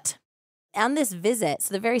little bit. Yep. On this visit,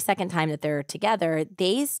 so the very second time that they're together,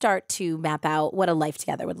 they start to map out what a life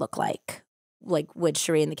together would look like. Like, would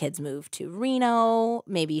Sharee and the kids move to Reno?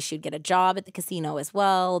 Maybe she'd get a job at the casino as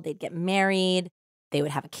well. They'd get married. They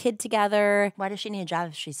would have a kid together. Why does she need a job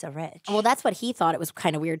if she's so rich? Well, that's what he thought. It was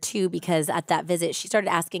kind of weird, too, because at that visit, she started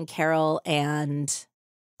asking Carol and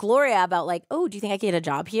Gloria about, like, oh, do you think I could get a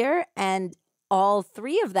job here? And all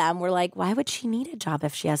three of them were like, why would she need a job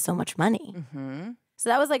if she has so much money? Mm-hmm. So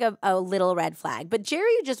that was like a little red flag. But Jerry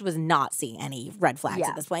just was not seeing any red flags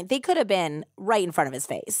at this point. They could have been right in front of his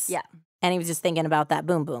face. Yeah. And he was just thinking about that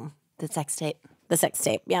boom boom. The sex tape. The sex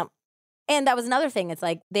tape, yeah. And that was another thing. It's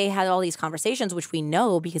like they had all these conversations, which we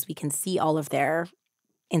know because we can see all of their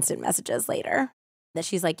instant messages later. That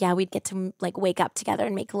she's like, yeah, we'd get to like wake up together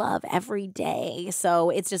and make love every day. So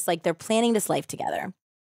it's just like they're planning this life together.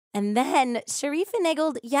 And then Sharee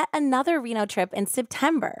finagled yet another Reno trip in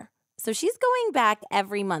September. So she's going back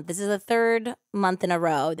every month. This is the third month in a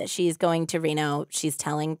row that she's going to Reno. She's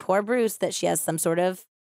telling poor Bruce that she has some sort of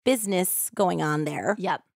business going on there.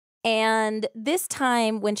 Yep. And this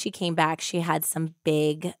time when she came back, she had some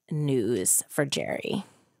big news for Jerry.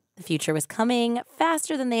 The future was coming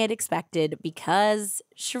faster than they had expected because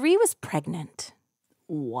Sharee was pregnant.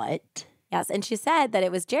 What? Yes, and she said that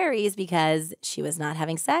it was Jerry's because she was not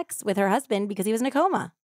having sex with her husband because he was in a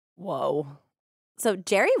coma. Whoa. So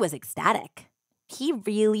Jerry was ecstatic. He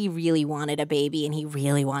really, really wanted a baby, and he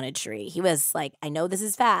really wanted Sharee. He was like, I know this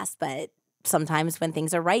is fast, but sometimes when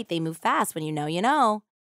things are right, they move fast. When you know, you know.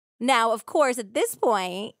 Now, of course, at this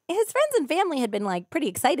point, his friends and family had been like pretty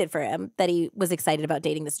excited for him that he was excited about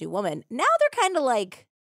dating this new woman. Now they're kind of like,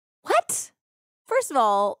 what? First of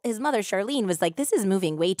all, his mother, Charlene, was like, this is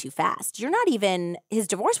moving way too fast. You're not even, his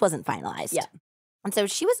divorce wasn't finalized. Yeah. And so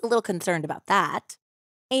she was a little concerned about that.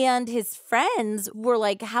 And his friends were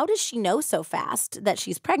like, how does she know so fast that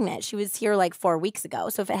she's pregnant? She was here like 4 weeks ago.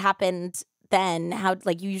 So if it happened then, how,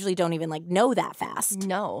 like, you usually don't even like know that fast.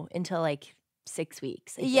 No, until like 6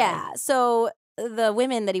 weeks. Yeah. So the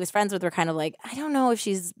women that he was friends with were kind of like, I don't know if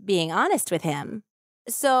she's being honest with him.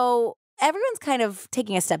 So everyone's kind of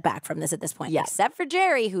taking a step back from this at this point, except for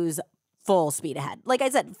Jerry, who's full speed ahead. Like I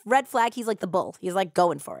said, red flag, he's like the bull. He's like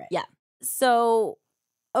going for it. Yeah. So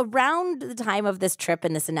around the time of this trip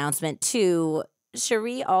and this announcement, too,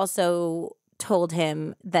 Sharee also told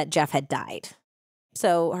him that Jeff had died.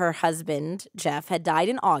 So her husband, Jeff, had died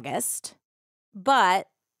in August. But,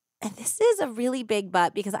 and this is a really big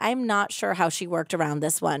but because I'm not sure how she worked around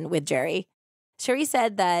this one with Jerry. Sharee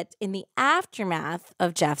said that in the aftermath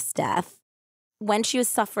of Jeff's death, when she was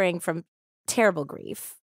suffering from terrible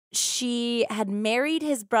grief, she had married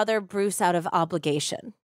his brother Bruce out of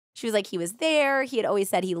obligation. She was like, he was there. He had always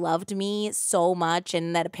said he loved me so much.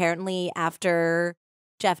 And that apparently after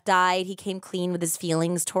Jeff died, he came clean with his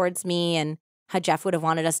feelings towards me and how Jeff would have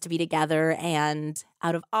wanted us to be together. And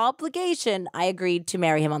out of obligation, I agreed to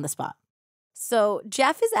marry him on the spot. So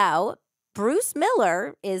Jeff is out. Bruce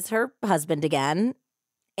Miller is her husband again.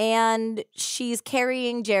 And she's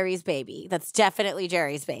carrying Jerry's baby. That's definitely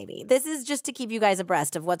Jerry's baby. This is just to keep you guys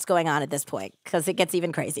abreast of what's going on at this point because it gets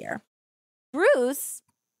even crazier. Bruce,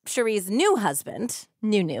 Sharee's new husband,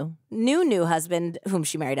 new husband, whom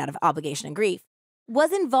she married out of obligation and grief,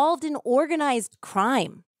 was involved in organized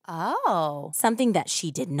crime. Oh. Something that she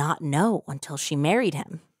did not know until she married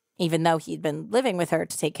him, even though he'd been living with her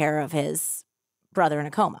to take care of his brother in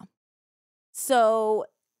a coma. So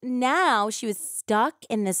now she was stuck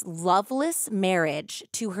in this loveless marriage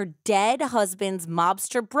to her dead husband's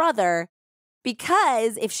mobster brother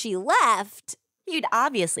because if she left, You'd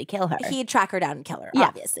obviously kill her. he'd track her down and kill her, Yeah,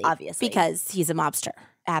 obviously. obviously. Because he's a mobster.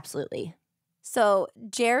 Absolutely. So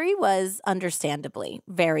Jerry was understandably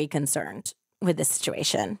very concerned with this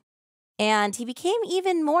situation. And he became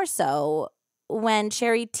even more so when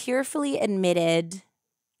Sharee tearfully admitted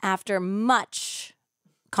after much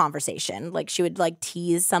conversation, like she would like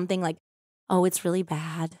tease something like, oh, it's really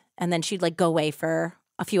bad. And then she'd like go away for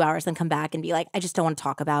a few hours and come back and be like, I just don't want to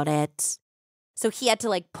talk about it. So he had to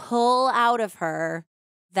like pull out of her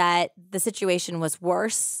that the situation was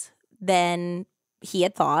worse than he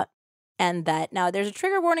had thought. And that now there's a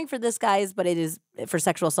trigger warning for this, guys, but it is for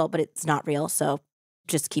sexual assault, but it's not real. So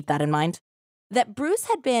just keep that in mind. That Bruce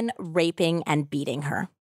had been raping and beating her.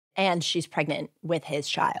 And she's pregnant with his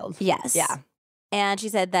child. Yes. Yeah. And she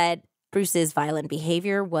said that Bruce's violent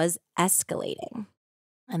behavior was escalating.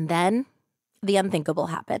 And then the unthinkable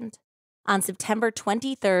happened. On September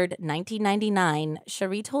 23rd, 1999,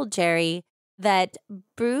 Sharee told Jerry that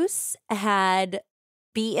Bruce had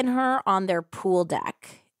beaten her on their pool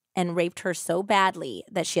deck and raped her so badly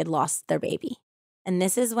that she had lost their baby. And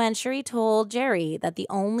this is when Sharee told Jerry that the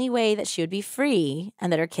only way that she would be free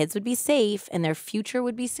and that her kids would be safe and their future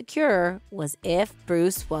would be secure was if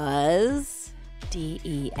Bruce was...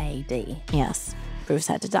 DEAD. Yes, Bruce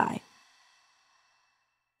had to die.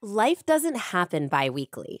 Life doesn't happen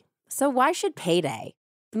bi-weekly, so why should payday?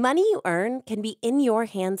 The money you earn can be in your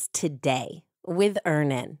hands today with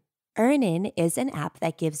Earnin. Earnin is an app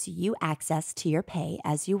that gives you access to your pay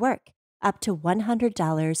as you work, up to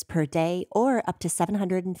 $100 per day or up to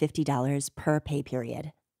 $750 per pay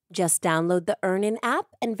period. Just download the Earnin app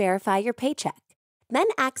and verify your paycheck. Then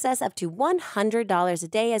access up to $100 a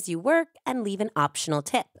day as you work and leave an optional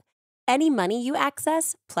tip. Any money you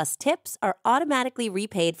access plus tips are automatically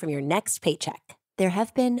repaid from your next paycheck. There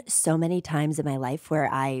have been so many times in my life where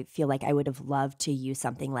I feel like I would have loved to use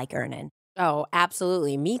something like Earnin. Oh,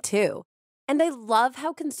 absolutely. Me too. And I love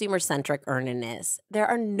how consumer-centric Earnin is. There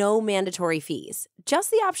are no mandatory fees,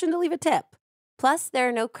 just the option to leave a tip. Plus, there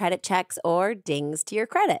are no credit checks or dings to your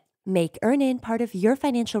credit. Make Earnin part of your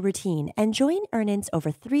financial routine and join Earnin's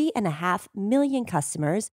over 3.5 million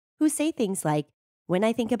customers who say things like, when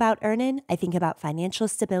I think about Earnin, I think about financial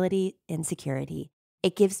stability and security.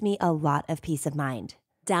 It gives me a lot of peace of mind.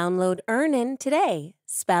 Download Earnin today,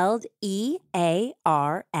 spelled EARNIN,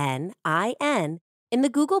 in the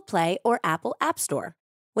Google Play or Apple App Store.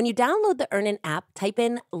 When you download the Earnin app, type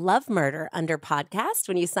in Love Murder under podcast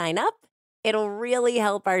when you sign up. It'll really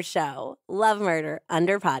help our show. Love Murder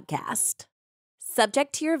under podcast.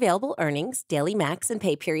 Subject to your available earnings, daily max, and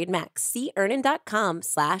pay period max. See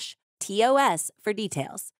earnin.com/TOS for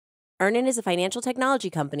details. Earnin is a financial technology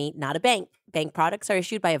company, not a bank. Bank products are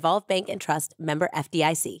issued by Evolve Bank and Trust, member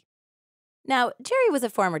FDIC. Now, Jerry was a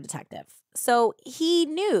former detective, so he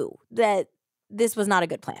knew that this was not a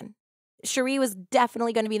good plan. Sharee was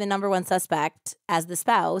definitely going to be the number one suspect as the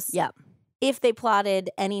spouse. Yep. If they plotted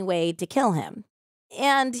any way to kill him.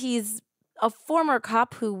 And he's a former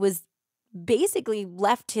cop who was basically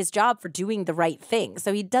left his job for doing the right thing.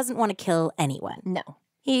 So he doesn't want to kill anyone. No.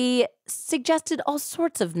 He suggested all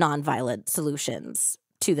sorts of nonviolent solutions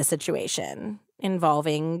to the situation,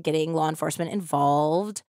 involving getting law enforcement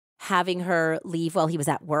involved, having her leave while he was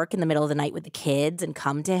at work in the middle of the night with the kids and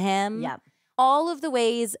come to him. Yep. All of the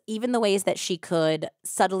ways, even the ways that she could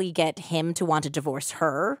subtly get him to want to divorce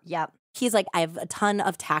her. Yep. He's like, I have a ton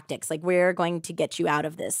of tactics. Like, we're going to get you out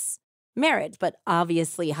of this marriage. But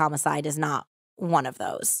obviously, homicide is not one of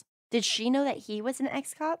those. Did she know that he was an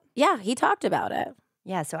ex-cop? Yeah, he talked about it.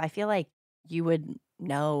 Yeah, so I feel like you would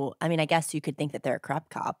know. I mean, I guess you could think that they're a corrupt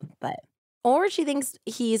cop, but... Or she thinks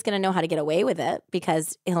he's going to know how to get away with it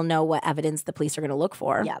because he'll know what evidence the police are going to look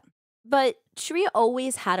for. Yeah. But Sharee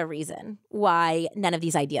always had a reason why none of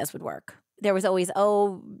these ideas would work. There was always,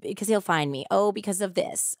 oh, because he'll find me. Oh, because of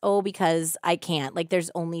this. Oh, because I can't. Like, there's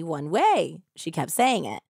only one way. She kept saying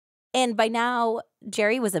it. And by now,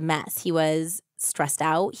 Jerry was a mess. He was stressed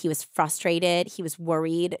out. He was frustrated. He was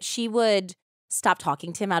worried. She would stop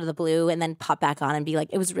talking to him out of the blue and then pop back on and be like,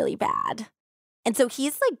 it was really bad. And so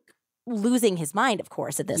he's like losing his mind, of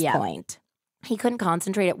course, at this point. He couldn't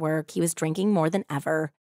concentrate at work. He was drinking more than ever.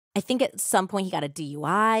 I think at some point he got a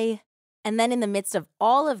DUI. And then in the midst of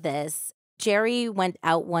all of this, Jerry went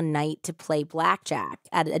out one night to play blackjack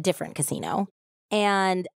at a different casino.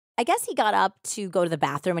 And I guess he got up to go to the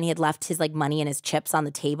bathroom and he had left his like money and his chips on the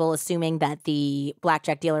table, assuming that the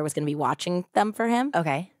blackjack dealer was going to be watching them for him.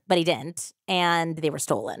 Okay. But he didn't. And they were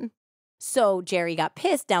stolen. So Jerry got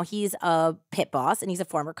pissed. Now he's a pit boss and he's a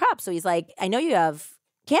former cop. So he's like, I know you have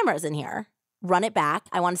cameras in here. Run it back.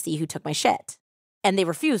 I want to see who took my shit. And they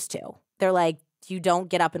refused to. They're like, you don't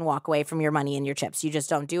get up and walk away from your money and your chips. You just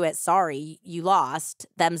don't do it. Sorry, you lost.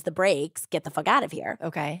 Them's the breaks. Get the fuck out of here.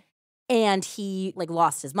 Okay. And he like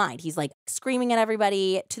lost his mind. He's like screaming at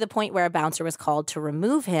everybody to the point where a bouncer was called to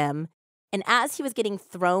remove him. And as he was getting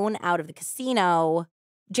thrown out of the casino,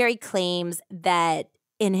 Jerry claims that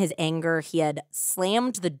in his anger, he had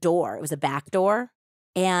slammed the door. It was a back door.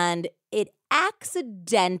 And it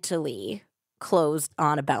accidentally closed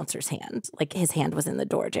on a bouncer's hand. Like his hand was in the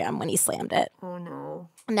door jamb when he slammed it. Oh, no.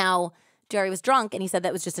 Now, Jerry was drunk and he said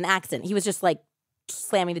that was just an accident. He was just like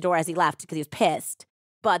slamming the door as he left because he was pissed.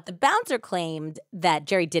 But the bouncer claimed that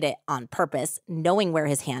Jerry did it on purpose, knowing where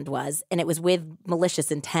his hand was, and it was with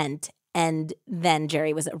malicious intent. And then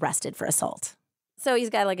Jerry was arrested for assault. So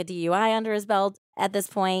he's got like a DUI under his belt at this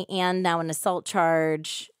point and now an assault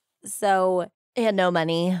charge. So He had no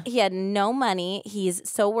money. he had no money. He's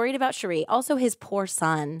so worried about Sharee. Also, his poor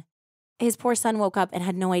son. His poor son woke up and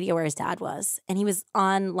had no idea where his dad was. And he was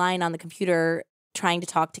online on the computer trying to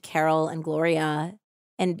talk to Carol and Gloria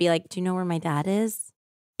and be like, do you know where my dad is?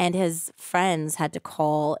 And his friends had to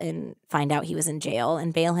call and find out he was in jail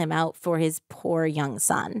and bail him out for his poor young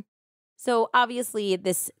son. So obviously,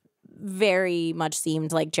 this very much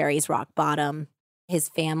seemed like Jerry's rock bottom. His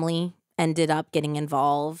family ended up getting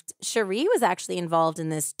involved. Sharee was actually involved in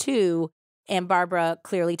this too. And Barbara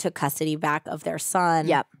clearly took custody back of their son.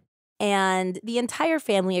 Yep. And the entire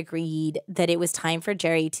family agreed that it was time for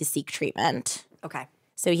Jerry to seek treatment. Okay.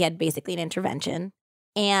 So he had basically an intervention.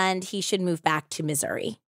 And he should move back to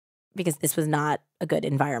Missouri because this was not a good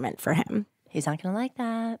environment for him. He's not going to like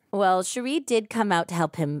that. Well, Sharee did come out to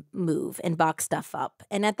help him move and box stuff up.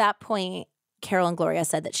 And at that point, Carol and Gloria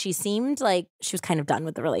said that she seemed like she was kind of done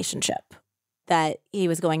with the relationship, that he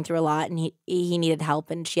was going through a lot and he needed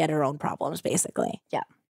help and she had her own problems, basically. Yeah.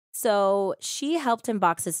 So she helped him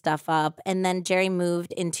box his stuff up, and then Jerry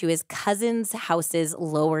moved into his cousin's house's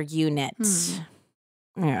lower unit.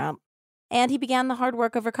 Yeah. And he began the hard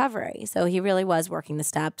work of recovery. So he really was working the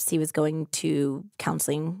steps. He was going to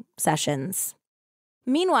counseling sessions.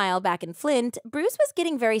 Meanwhile, back in Flint, Bruce was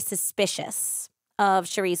getting very suspicious of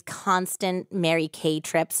Sharee's constant Mary Kay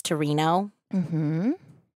trips to Reno. Mm-hmm.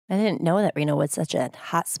 I didn't know that Reno was such a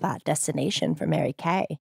hotspot destination for Mary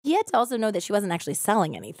Kay. He had to also know that she wasn't actually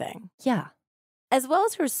selling anything. Yeah. As well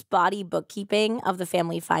as her spotty bookkeeping of the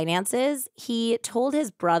family finances, he told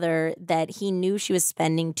his brother that he knew she was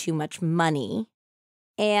spending too much money.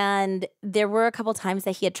 And there were a couple times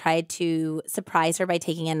that he had tried to surprise her by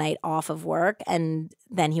taking a night off of work, and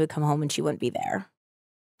then he would come home and she wouldn't be there.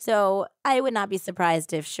 So I would not be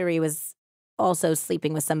surprised if Sharee was also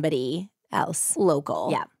sleeping with somebody Else. local.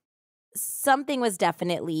 Yeah. Something was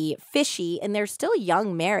definitely fishy in their still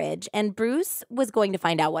young marriage, and Bruce was going to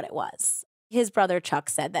find out what it was. His brother Chuck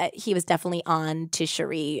said that he was definitely on to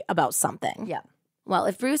Sharee about something. Yeah. Well,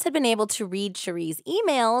 if Bruce had been able to read Sharee's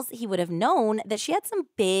emails, he would have known that she had some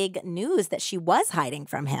big news that she was hiding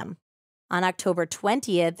from him. On October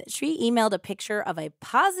 20th, Sharee emailed a picture of a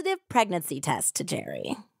positive pregnancy test to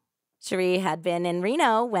Jerry. Sharee had been in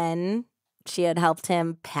Reno when she had helped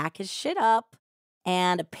him pack his shit up,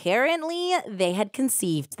 and apparently they had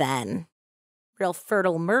conceived then. Real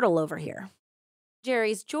fertile myrtle over here.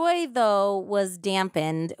 Jerry's joy, though, was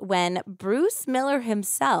dampened when Bruce Miller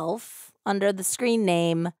himself, under the screen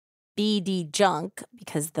name BD Junk,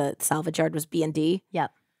 because the salvage yard was B&D.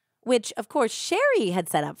 Yep. Which, of course, Sharee had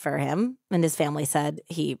set up for him, and his family said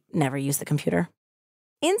he never used the computer.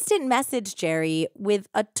 Instant messaged Jerry with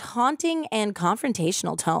a taunting and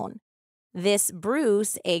confrontational tone. This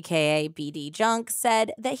Bruce, a.k.a. BD Junk,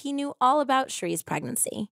 said that he knew all about Sharee's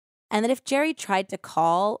pregnancy, and that if Jerry tried to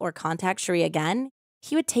call or contact Sharee again,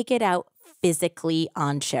 he would take it out physically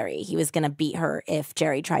on Sharee. He was going to beat her if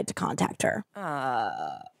Jerry tried to contact her.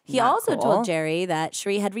 He also told Jerry that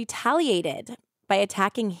Sharee had retaliated by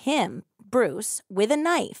attacking him, Bruce, with a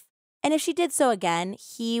knife. And if she did so again,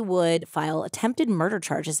 he would file attempted murder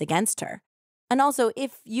charges against her. And also,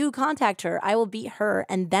 if you contact her, I will beat her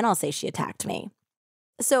and then I'll say she attacked me.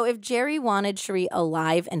 So if Jerry wanted Sharee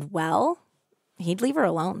alive and well, he'd leave her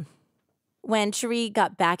alone. When Sharee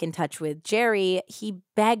got back in touch with Jerry, he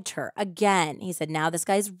begged her again. He said, now this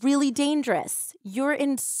guy's really dangerous. You're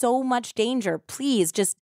in so much danger. Please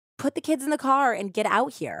just put the kids in the car and get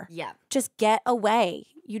out here. Yeah. Just get away.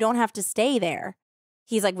 You don't have to stay there.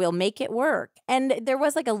 He's like, we'll make it work. And there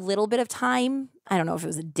was like a little bit of time, I don't know if it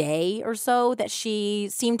was a day or so, that she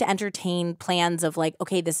seemed to entertain plans of like,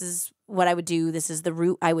 okay, this is what I would do. This is the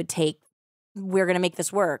route I would take. We're going to make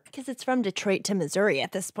this work. Because it's from Detroit to Missouri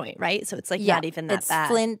at this point, right? So it's like not even that bad.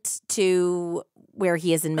 It's Flint to where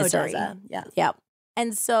he is in Missouri. Odessa. Yeah. Yeah.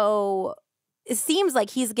 And so it seems like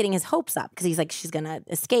he's getting his hopes up because he's like, she's going to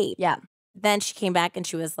escape. Yeah. Then she came back and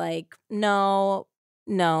she was like, no,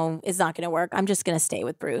 it's not going to work. I'm just going to stay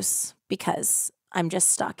with Bruce because I'm just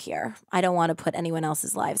stuck here. I don't want to put anyone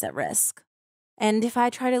else's lives at risk. And if I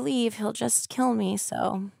try to leave, he'll just kill me.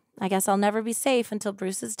 So I guess I'll never be safe until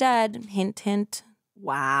Bruce is dead. Hint, hint.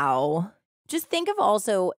 Wow. Just think of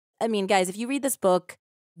also, I mean, guys, if you read this book,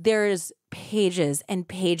 there's pages and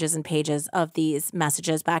pages and pages of these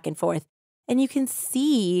messages back and forth. And you can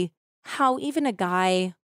see how even a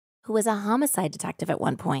guy who was a homicide detective at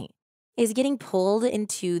one point is getting pulled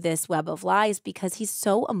into this web of lies because he's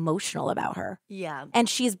so emotional about her. Yeah. And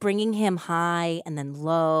she's bringing him high and then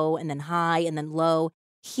low and then high and then low.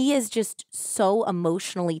 He is just so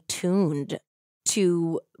emotionally tuned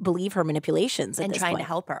to believe her manipulations at And this trying point. to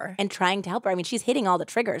help her. And trying to help her. I mean, she's hitting all the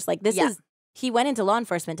triggers. Like this is, he went into law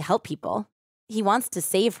enforcement to help people. He wants to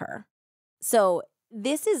save her. So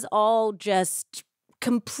this is all just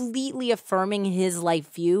completely affirming his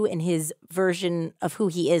life view and his version of who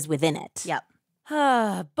he is within it. Yep.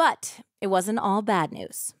 But it wasn't all bad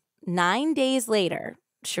news. 9 days later,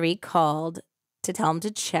 Sharee called to tell him to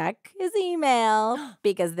check his email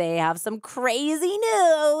because they have some crazy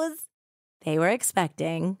news. They were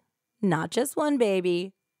expecting not just one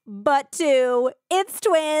baby, but two. It's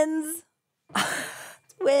twins.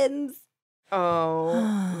 Twins. Oh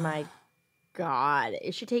my God.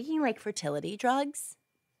 Is she taking like fertility drugs?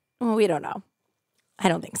 Well, we don't know. I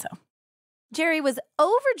don't think so. Jerry was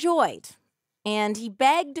overjoyed and he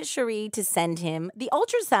begged Sharee to send him the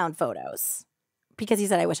ultrasound photos because he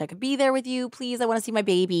said, I wish I could be there with you. Please, I want to see my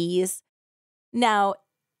babies. Now,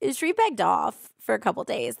 Sharee begged off for a couple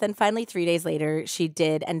days. Then finally, 3 days later, she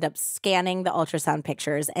did end up scanning the ultrasound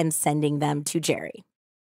pictures and sending them to Jerry.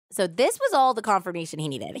 So this was all the confirmation he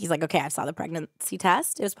needed. He's like, okay, I saw the pregnancy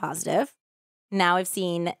test. It was positive. Now I've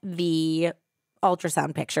seen the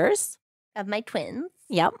ultrasound pictures. Of my twins?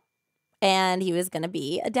 Yep. And he was going to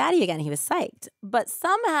be a daddy again. He was psyched. But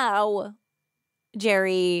somehow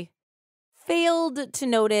Jerry failed to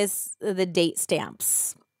notice the date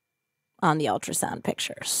stamps on the ultrasound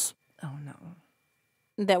pictures. Oh, no.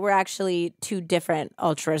 That were actually 2 different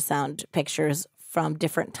ultrasound pictures from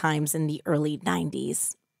different times in the early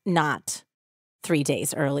 90s, not 3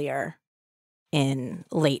 days earlier in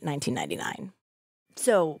late 1999.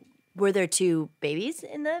 So were there 2 babies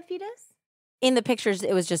in the fetus? In the pictures,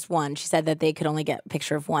 it was just one. She said that they could only get a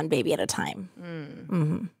picture of one baby at a time.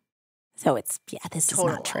 Mm-hmm. So this is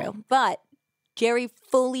not true. But Jerry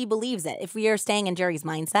fully believes it. If we are staying in Jerry's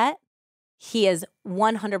mindset, he is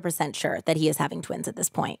 100% sure that he is having twins at this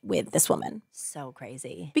point with this woman. So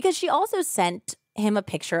crazy. Because she also sent him a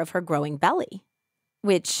picture of her growing belly,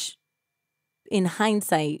 which in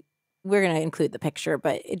hindsight, we're going to include the picture,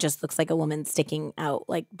 but it just looks like a woman sticking out,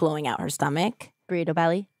 like blowing out her stomach. Burrito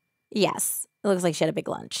belly? Yes. It looks like she had a big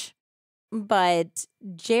lunch. But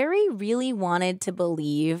Jerry really wanted to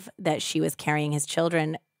believe that she was carrying his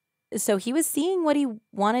children, so he was seeing what he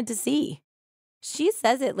wanted to see. She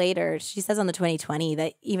says it later. She says on the 2020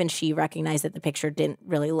 that even she recognized that the picture didn't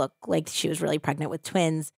really look like she was really pregnant with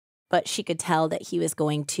twins, but she could tell that he was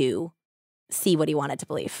going to see what he wanted to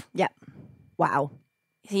believe. Yep. Wow.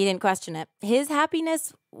 He didn't question it. His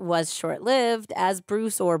happiness was short-lived as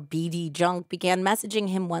Bruce, or BD Junk, began messaging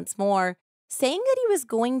him once more, saying that he was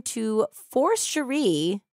going to force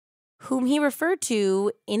Sharee, whom he referred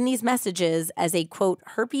to in these messages as a, quote,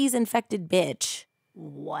 herpes-infected bitch.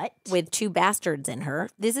 What? With 2 bastards in her.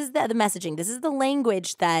 This is the messaging. This is the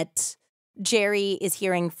language that Jerry is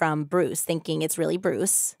hearing from Bruce, thinking it's really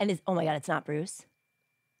Bruce. And oh my God, it's not Bruce?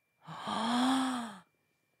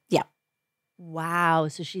 Yeah. Wow.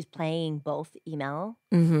 So she's playing both email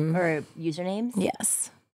or usernames?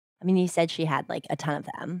 Yes. I mean, you said she had like a ton of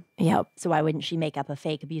them. Yep. So why wouldn't she make up a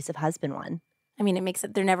fake abusive husband one? I mean, it makes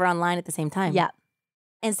it, they're never online at the same time. Yeah.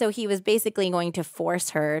 And so he was basically going to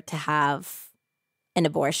force her to have an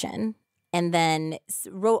abortion, and then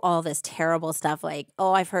wrote all this terrible stuff like,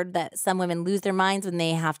 oh, I've heard that some women lose their minds when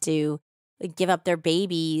they have to like, give up their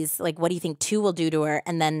babies. Like, what do you think 2 will do to her?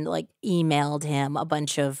 And then like emailed him a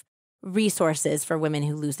bunch of resources for women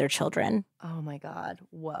who lose their children. Oh my God.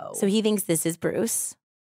 Whoa. So he thinks this is Bruce.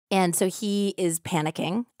 And so he is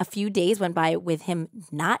panicking. A few days went by with him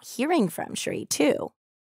not hearing from Sharee too.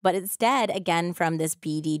 But instead, again, from this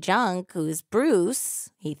BD Junk, who's Bruce,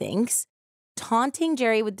 he thinks, taunting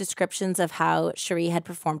Jerry with descriptions of how Sharee had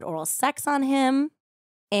performed oral sex on him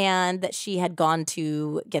and that she had gone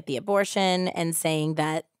to get the abortion, and saying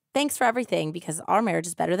that thanks for everything because our marriage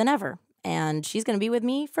is better than ever and she's going to be with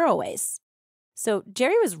me for always. So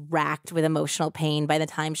Jerry was racked with emotional pain by the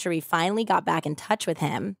time Sharee finally got back in touch with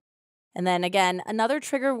him. And then again, another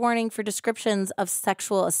trigger warning for descriptions of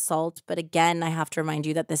sexual assault. But again, I have to remind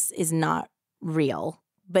you that this is not real.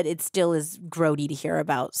 But it still is grody to hear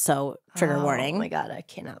about, so trigger warning. Oh my God, I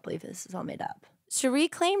cannot believe this is all made up. Sharee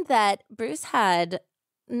claimed that Bruce had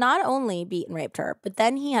not only beat and raped her, but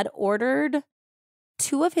then he had ordered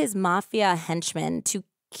 2 of his mafia henchmen to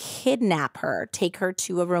kidnap her, take her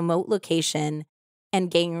to a remote location, and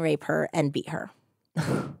gang rape her and beat her.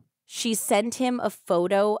 She sent him a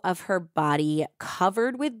photo of her body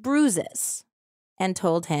covered with bruises and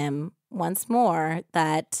told him once more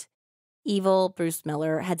that evil Bruce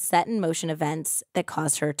Miller had set in motion events that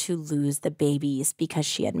caused her to lose the babies because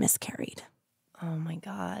she had miscarried. Oh my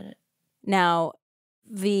God. Now,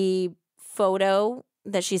 the photo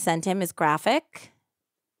that she sent him is graphic,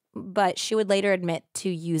 but she would later admit to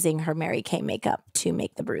using her Mary Kay makeup to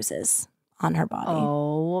make the bruises on her body.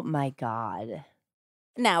 Oh my God.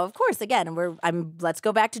 Now, of course, again, let's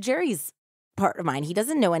go back to Jerry's part of mine. He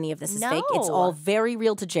doesn't know any of this is fake. It's all very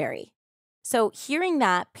real to Jerry. So hearing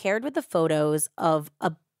that paired with the photos of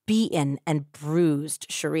a beaten and bruised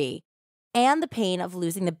Sharee and the pain of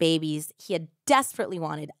losing the babies he had desperately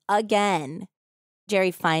wanted again,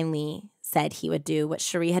 Jerry finally said he would do what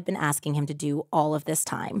Sharee had been asking him to do all of this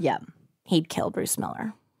time. Yep. He'd kill Bruce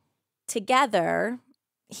Miller. Together,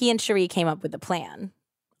 he and Sharee came up with a plan.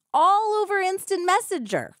 All over Instant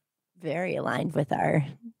Messenger. Very aligned with our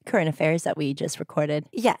current affairs that we just recorded.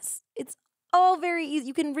 Yes. It's all very easy.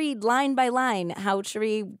 You can read line by line how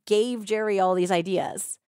Sharee gave Jerry all these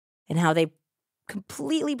ideas and how they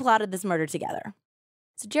completely plotted this murder together.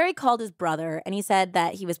 So Jerry called his brother and he said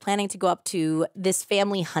that he was planning to go up to this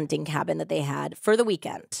family hunting cabin that they had for the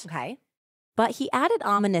weekend. Okay. But he added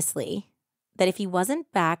ominously that if he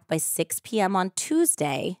wasn't back by 6 p.m. on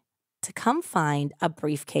Tuesday, to come find a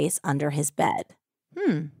briefcase under his bed.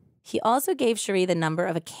 He also gave Sharee the number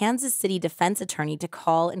of a Kansas City defense attorney to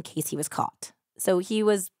call in case he was caught. So he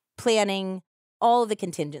was planning all of the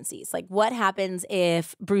contingencies. Like, what happens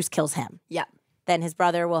if Bruce kills him? Yeah. then his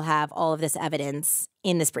brother will have all of this evidence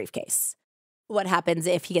in this briefcase. What happens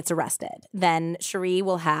if he gets arrested? Then Sharee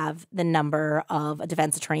will have the number of a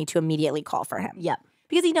defense attorney to immediately call for him. Yep.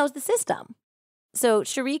 Because he knows the system. So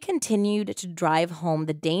Sharee continued to drive home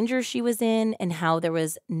the danger she was in and how there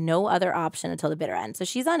was no other option until the bitter end. So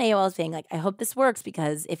she's on AOL saying, like, I hope this works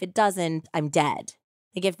because if it doesn't, I'm dead.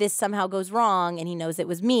 Like, if this somehow goes wrong and he knows it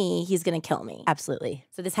was me, he's going to kill me. Absolutely.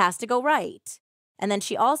 So this has to go right. And then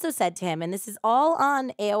she also said to him, and this is all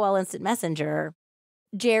on AOL Instant Messenger,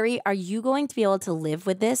 Jerry, are you going to be able to live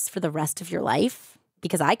with this for the rest of your life?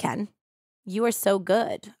 Because I can. You are so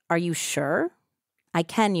good. Are you sure? I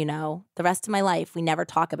can, the rest of my life, we never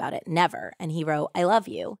talk about it. Never. And he wrote, I love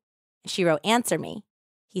you. She wrote, answer me.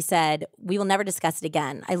 He said, we will never discuss it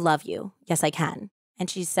again. I love you. Yes, I can. And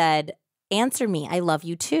she said, answer me. I love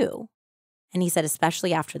you too. And he said,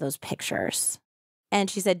 especially after those pictures. And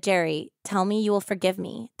she said, Jerry, tell me you will forgive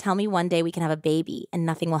me. Tell me one day we can have a baby and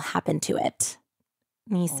nothing will happen to it.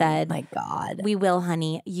 And he said, my God. We will,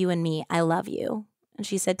 honey. You and me. I love you. And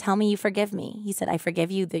she said, tell me you forgive me. He said, I forgive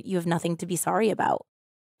you, that you have nothing to be sorry about.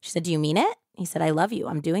 She said, do you mean it? He said, I love you.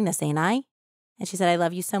 I'm doing this, ain't I? And she said, I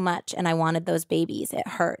love you so much. And I wanted those babies. It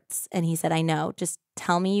hurts. And he said, I know. Just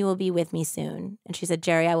tell me you will be with me soon. And she said,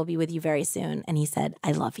 Jerry, I will be with you very soon. And he said,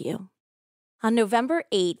 I love you. On November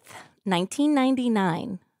 8th,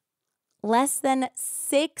 1999, less than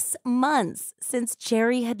 6 months since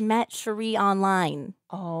Jerry had met Sharee online.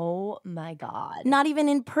 Oh, my God. Not even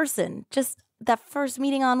in person, just that first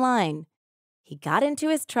meeting online. He got into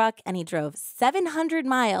his truck and he drove 700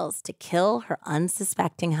 miles to kill her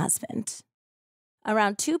unsuspecting husband.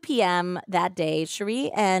 Around 2 p.m. that day,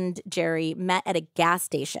 Sharee and Jerry met at a gas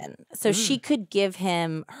station so she could give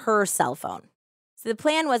him her cell phone. So the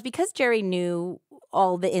plan was, because Jerry knew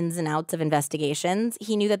all the ins and outs of investigations,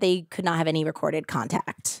 he knew that they could not have any recorded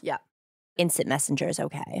contact. Yeah. Instant messenger is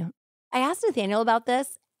okay. I asked Nathaniel about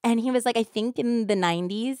this, and he was like, I think in the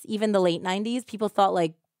 90s, even the late 90s, people thought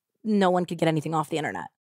like no one could get anything off the internet.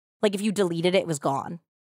 Like if you deleted it, it was gone.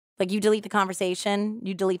 Like you delete the conversation,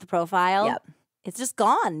 you delete the profile. Yep. It's just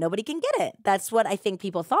gone. Nobody can get it. That's what I think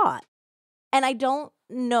people thought. And I don't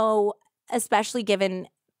know, especially given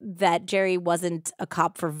that Jerry wasn't a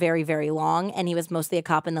cop for very, very long, and he was mostly a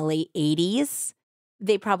cop in the late 80s.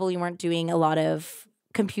 They probably weren't doing a lot of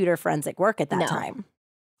computer forensic work at that time.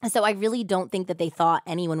 So I really don't think that they thought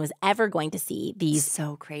anyone was ever going to see these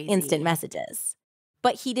so crazy instant messages.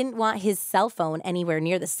 But he didn't want his cell phone anywhere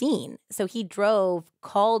near the scene. So he drove,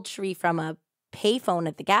 called Sharee from a payphone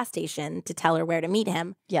at the gas station to tell her where to meet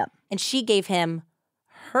him. Yep. And she gave him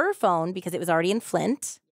her phone because it was already in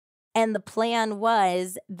Flint. And the plan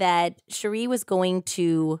was that Sharee was going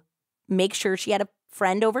to make sure she had a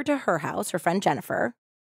friend over to her house, her friend Jennifer.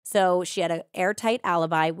 So she had an airtight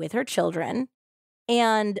alibi with her children.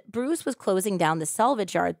 And Bruce was closing down the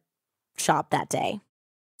salvage yard shop that day.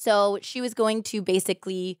 So she was going to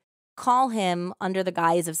basically call him under the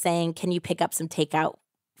guise of saying, can you pick up some takeout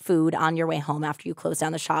food on your way home after you close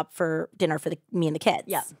down the shop for dinner for me and the kids?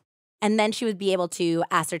 Yeah. And then she would be able to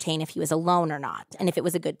ascertain if he was alone or not, and if it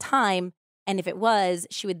was a good time. And if it was,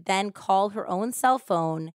 she would then call her own cell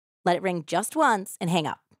phone, let it ring just once, and hang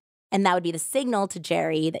up. And that would be the signal to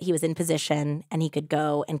Jerry that he was in position and he could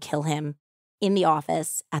go and kill him in the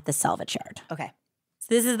office at the salvage yard. Okay. So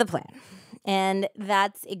this is the plan. And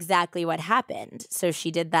that's exactly what happened. So she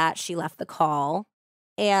did that. She left the call.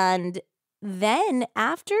 And then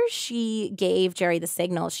after she gave Jerry the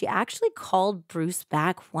signal, she actually called Bruce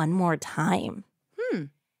back one more time.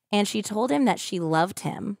 And she told him that she loved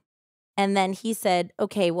him. And then he said,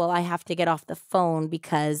 okay, well, I have to get off the phone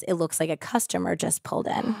because it looks like a customer just pulled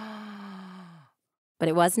in. But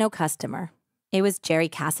it was no customer. It was Jerry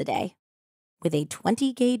Cassaday with a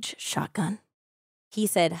 20-gauge shotgun. He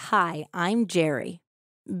said, hi, I'm Jerry.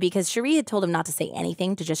 Because Sharee had told him not to say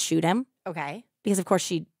anything, to just shoot him. Okay. Because, of course,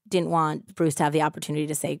 she didn't want Bruce to have the opportunity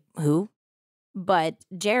to say who. But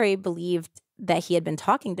Jerry believed that he had been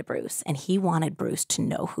talking to Bruce, and he wanted Bruce to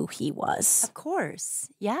know who he was. Of course.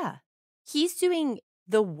 Yeah. He's doing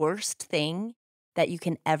the worst thing that you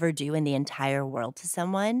can ever do in the entire world to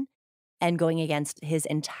someone and going against his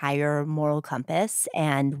entire moral compass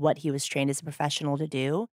and what he was trained as a professional to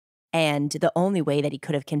do. And the only way that he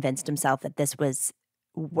could have convinced himself that this was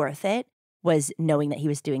worth it was knowing that he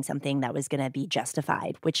was doing something that was going to be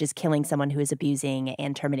justified, which is killing someone who is abusing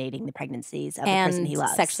and terminating the pregnancies of the person he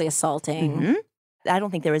loves. Sexually assaulting. Mm-hmm. I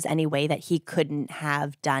don't think there was any way that he couldn't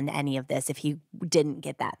have done any of this if he didn't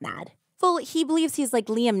get that mad. Well, he believes he's like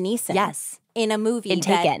Liam Neeson. Yes. In a movie In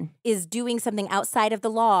that Taken. is doing something outside of the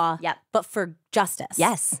law, Yep. but for justice.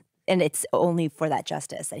 Yes. And it's only for that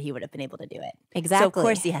justice that he would have been able to do it. Exactly. So, of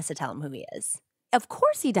course, he has to tell him who he is. Of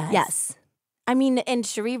course he does. Yes. I mean, and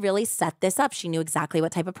Sharee really set this up. She knew exactly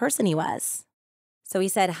what type of person he was. So he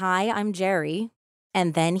said, "Hi, I'm Jerry."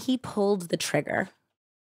 And then he pulled the trigger.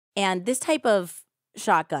 And this type of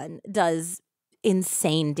shotgun does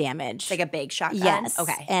insane damage. It's like a big shotgun? Yes.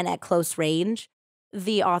 Okay. And at close range.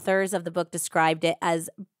 The authors of the book described it as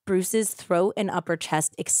Bruce's throat and upper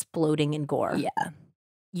chest exploding in gore. Yeah.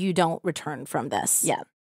 You don't return from this. Yeah.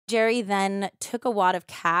 Jerry then took a wad of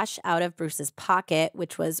cash out of Bruce's pocket,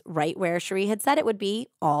 which was right where Sharee had said it would be,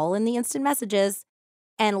 all in the instant messages,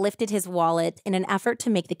 and lifted his wallet in an effort to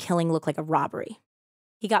make the killing look like a robbery.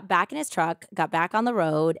 He got back in his truck, got back on the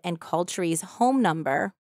road, and called Sharee's home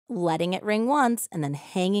number, letting it ring once and then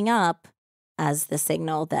hanging up as the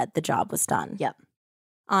signal that the job was done. Yep.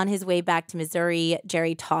 On his way back to Missouri,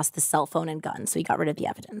 Jerry tossed the cell phone and gun, so he got rid of the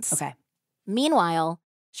evidence. Okay. Meanwhile,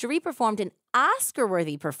 Sharee performed an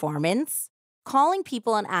Oscar-worthy performance, calling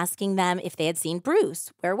people and asking them if they had seen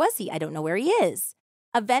Bruce. Where was he? I don't know where he is.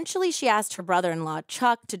 Eventually, she asked her brother-in-law,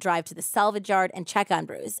 Chuck, to drive to the salvage yard and check on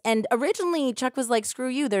Bruce. And originally, Chuck was like, screw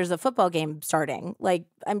you, there's a football game starting. Like,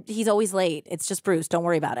 he's always late. It's just Bruce. Don't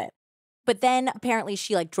worry about it. But then apparently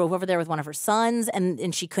she like drove over there with one of her sons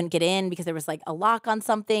and she couldn't get in because there was like a lock on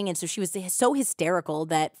something. And so she was so hysterical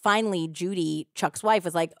that finally Judy, Chuck's wife,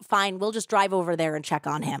 was like, fine, we'll just drive over there and check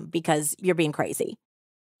on him because you're being crazy.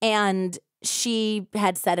 And she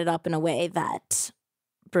had set it up in a way that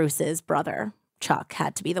Bruce's brother, Chuck,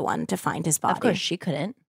 had to be the one to find his body. Of course, she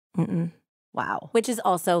couldn't. Mm-mm. Wow. Which is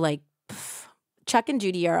also like, Chuck and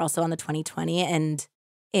Judy are also on the 2020 and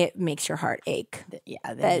it makes your heart ache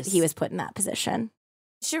that he was put in that position.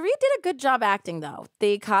 Sharee did a good job acting, though.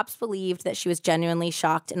 The cops believed that she was genuinely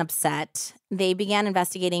shocked and upset. They began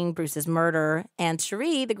investigating Bruce's murder, and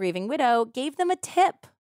Sharee, the grieving widow, gave them a tip.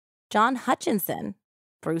 John Hutchinson,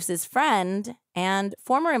 Bruce's friend and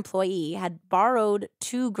former employee, had borrowed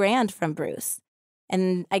 $2,000 from Bruce.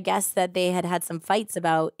 And I guess that they had had some fights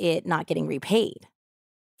about it not getting repaid.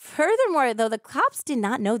 Furthermore, though, the cops did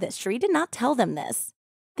not know this. Sharee did not tell them this.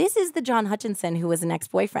 This is the John Hutchinson who was an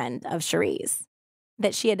ex-boyfriend of Sharee's,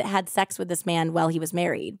 that she had had sex with this man while he was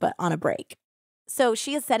married, but on a break. So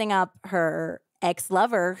she is setting up her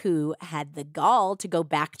ex-lover who had the gall to go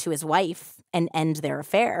back to his wife and end their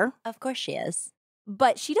affair. Of course she is.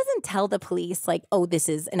 But she doesn't tell the police, like, oh, this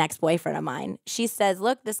is an ex-boyfriend of mine. She says,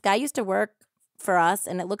 look, this guy used to work for us,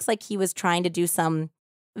 and it looks like he was trying to do some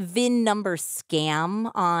VIN number scam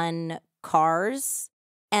on cars.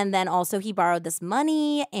 And then also he borrowed this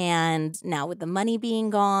money, and now with the money being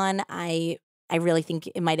gone, I really think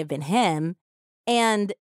it might have been him.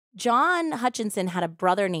 And John Hutchinson had a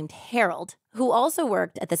brother named Harold who also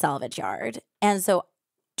worked at the salvage yard. And so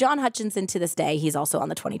John Hutchinson, to this day, he's also on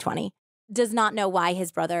the 2020, does not know why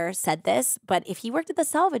his brother said this. But if he worked at the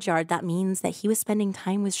salvage yard, that means that he was spending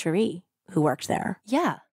time with Sharee, who worked there.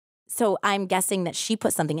 Yeah. So I'm guessing that she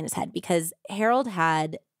put something in his head because Harold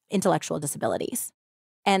had intellectual disabilities.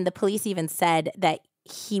 And the police even said that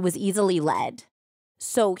he was easily led.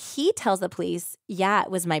 So he tells the police, yeah,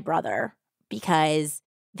 it was my brother because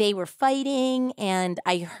they were fighting and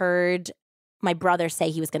I heard my brother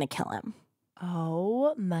say he was going to kill him.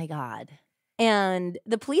 Oh, my God. And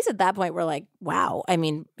the police at that point were like, wow, I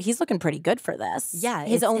mean, he's looking pretty good for this. Yeah.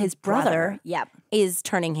 His brother Yep. is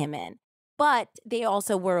turning him in. But they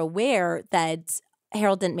also were aware that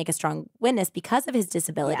Harold didn't make a strong witness because of his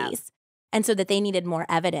disabilities. Yeah. And so that they needed more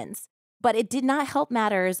evidence. But it did not help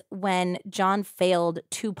matters when John failed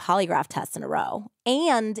 2 polygraph tests in a row.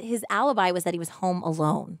 And his alibi was that he was home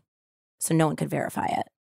alone. So no one could verify it.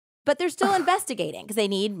 But they're still investigating because they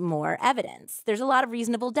need more evidence. There's a lot of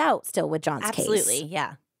reasonable doubt still with John's case. Absolutely,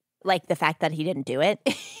 yeah. Like the fact that he didn't do it.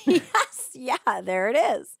 Yes, yeah, there it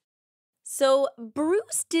is. So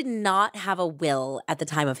Bruce did not have a will at the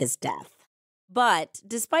time of his death. But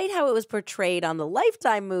despite how it was portrayed on the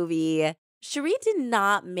Lifetime movie, Sharee did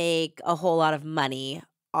not make a whole lot of money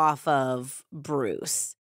off of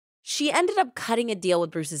Bruce. She ended up cutting a deal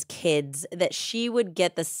with Bruce's kids that she would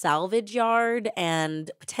get the salvage yard and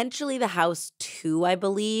potentially the house too, I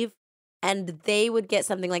believe. And they would get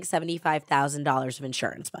something like $75,000 of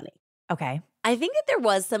insurance money. Okay. I think that there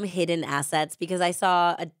was some hidden assets because I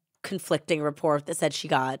saw a conflicting report that said she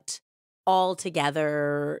got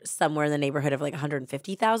altogether somewhere in the neighborhood of like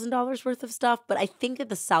 $150,000 worth of stuff. But I think that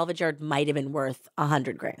the salvage yard might have been worth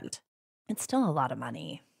 $100,000. It's still a lot of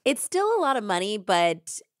money. It's still a lot of money,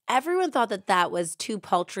 but everyone thought that that was too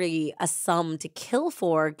paltry a sum to kill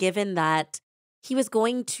for, given that he was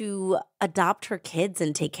going to adopt her kids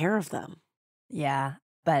and take care of them. Yeah.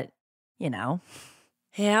 But, you know,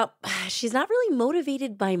 Yep, she's not really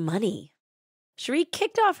motivated by money. Sharee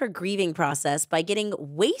kicked off her grieving process by getting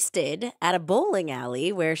wasted at a bowling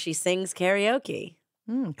alley where she sings karaoke.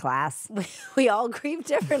 Class. We all grieve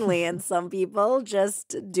differently, and some people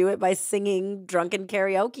just do it by singing drunken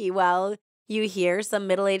karaoke while you hear some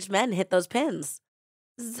middle-aged men hit those pins.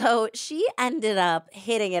 So she ended up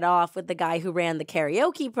hitting it off with the guy who ran the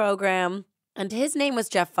karaoke program, and his name was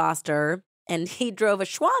Jeff Foster, and he drove a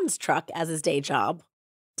Schwann's truck as his day job.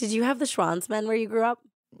 Did you have the Schwann's men where you grew up?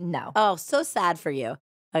 No. Oh, so sad for you.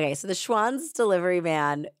 Okay, so the Schwann's delivery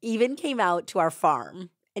man even came out to our farm,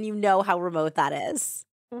 and you know how remote that is.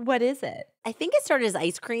 What is it? I think it started as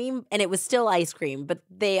ice cream, and it was still ice cream, but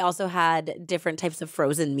they also had different types of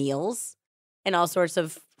frozen meals and all sorts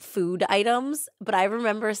of food items. But I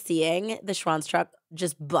remember seeing the Schwann's truck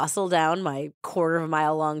just bustle down my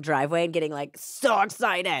quarter-of-a-mile-long driveway and getting, like, so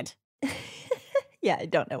excited. Yeah, I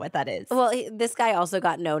don't know what that is. Well, this guy also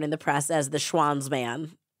got known in the press as the Schwann's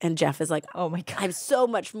man. And Jeff is like, oh my God. I'm so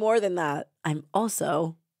much more than that. I'm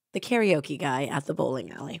also the karaoke guy at the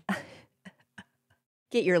bowling alley.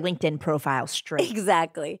 Get your LinkedIn profile straight.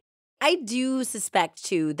 Exactly. I do suspect,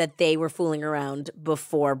 too, that they were fooling around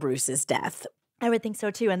before Bruce's death. I would think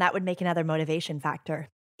so, too, and that would make another motivation factor.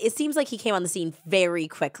 It seems like he came on the scene very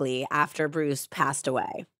quickly after Bruce passed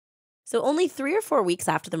away. So only 3 or 4 weeks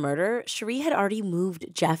after the murder, Sharee had already moved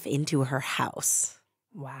Jeff into her house.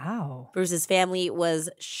 Wow. Bruce's family was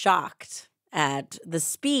shocked at the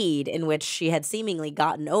speed in which she had seemingly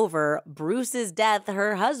gotten over Bruce's death,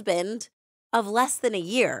 her husband, of less than a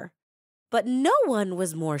year. But no one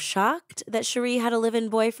was more shocked that Sharee had a live-in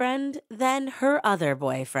boyfriend than her other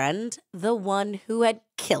boyfriend, the one who had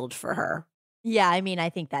killed for her. Yeah, I mean,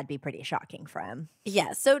 I think that'd be pretty shocking for him.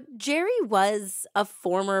 Yeah, so Jerry was a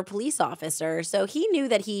former police officer, so he knew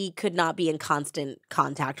that he could not be in constant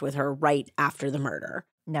contact with her right after the murder.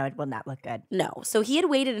 No, it will not look good. No, so he had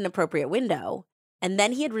waited an appropriate window, and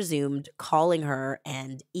then he had resumed calling her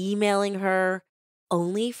and emailing her,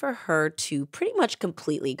 only for her to pretty much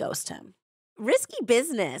completely ghost him. Risky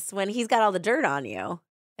business when he's got all the dirt on you.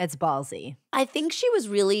 It's ballsy. I think she was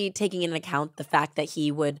really taking into account the fact that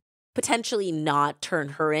he would potentially not turn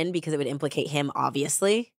her in because it would implicate him,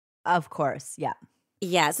 obviously. Of course, yeah.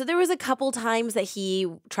 Yeah, so there was a couple times that he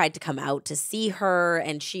tried to come out to see her,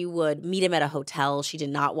 and she would meet him at a hotel. She did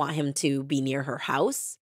not want him to be near her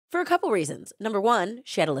house for a couple reasons. Number one,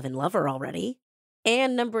 she had a live-in lover already.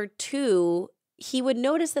 And number two, he would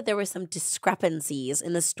notice that there were some discrepancies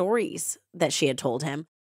in the stories that she had told him.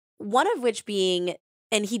 One of which being,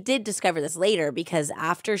 and he did discover this later because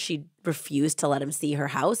after she refused to let him see her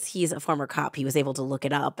house, he's a former cop. He was able to look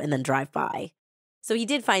it up and then drive by. So he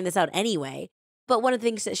did find this out anyway. But one of the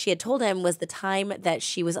things that she had told him was the time that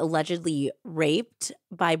she was allegedly raped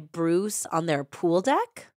by Bruce on their pool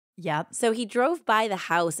deck. Yep. So he drove by the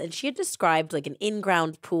house and she had described like an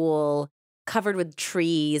in-ground pool covered with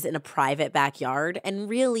trees in a private backyard. And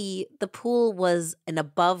really, the pool was an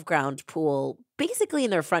above-ground pool basically in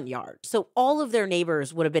their front yard. So all of their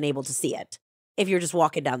neighbors would have been able to see it if you're just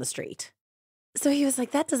walking down the street. So he was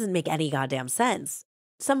like, that doesn't make any goddamn sense.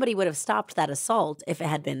 Somebody would have stopped that assault if it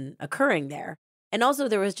had been occurring there. And also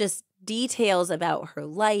there was just details about her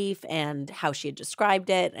life and how she had described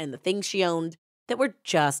it and the things she owned that were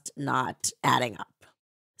just not adding up.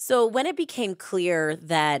 So when it became clear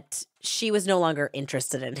that she was no longer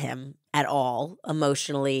interested in him at all,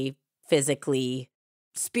 emotionally, physically,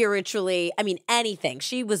 spiritually, I mean, anything,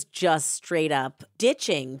 she was just straight up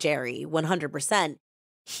ditching Jerry 100%.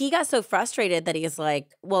 He got so frustrated that he was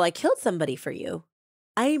like, well, I killed somebody for you.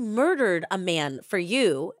 I murdered a man for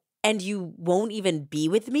you, and you won't even be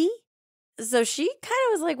with me? So she kind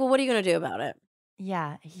of was like, well, what are you going to do about it?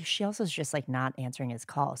 Yeah, she also is just like not answering his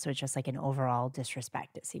call. So it's just like an overall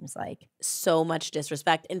disrespect, it seems like. So much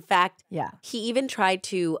disrespect. In fact, yeah, he even tried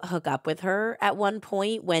to hook up with her at one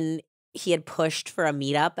point when he had pushed for a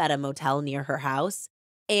meetup at a motel near her house.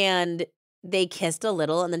 And they kissed a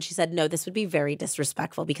little. And then she said, no, this would be very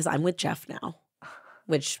disrespectful because I'm with Jeff now,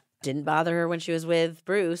 which didn't bother her when she was with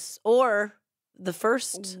Bruce or the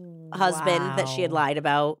first husband that she had lied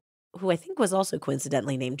about, who I think was also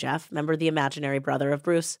coincidentally named Jeff. Remember the imaginary brother of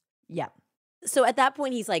Bruce? Yeah. So at that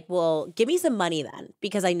point, he's like, well, give me some money then,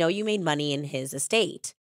 because I know you made money in his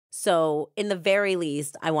estate. So in the very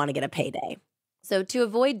least, I want to get a payday. So to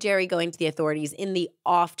avoid Jerry going to the authorities in the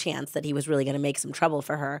off chance that he was really going to make some trouble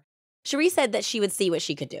for her, Sharee said that she would see what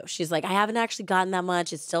she could do. She's like, I haven't actually gotten that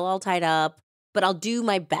much. It's still all tied up, but I'll do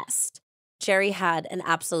my best. Jerry had an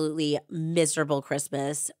absolutely miserable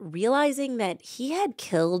Christmas, realizing that he had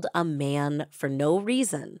killed a man for no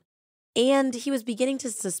reason And he was beginning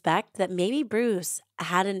to suspect that maybe Bruce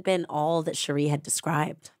hadn't been all that Sharee had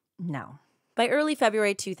described. No. By early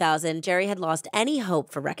February 2000, Jerry had lost any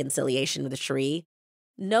hope for reconciliation with Sharee.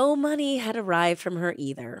 No money had arrived from her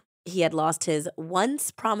either. He had lost his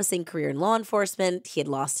once promising career in law enforcement. He had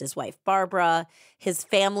lost his wife, Barbara. His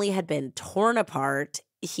family had been torn apart.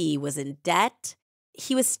 He was in debt.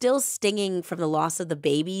 He was still stinging from the loss of the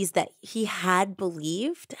babies that he had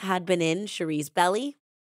believed had been in Sharee's belly.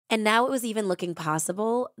 And now it was even looking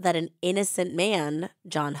possible that an innocent man,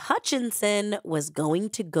 John Hutchinson, was going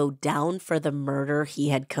to go down for the murder he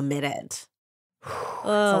had committed. It's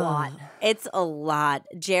a lot. It's a lot.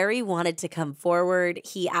 Jerry wanted to come forward.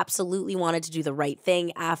 He absolutely wanted to do the right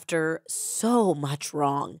thing after so much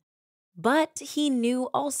wrong. But he knew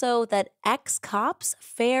also that ex-cops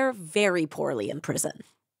fare very poorly in prison.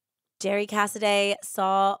 Jerry Cassaday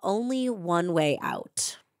saw only one way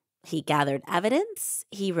out. He gathered evidence,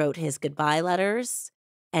 he wrote his goodbye letters,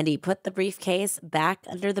 and he put the briefcase back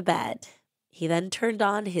under the bed. He then turned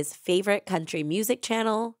on his favorite country music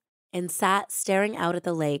channel and sat staring out at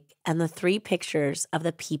the lake and the 3 pictures of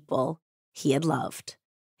the people he had loved: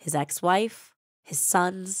 his ex-wife, his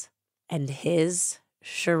sons, and his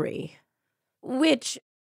Sharee. Which,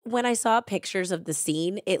 when I saw pictures of the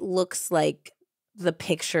scene, it looks like the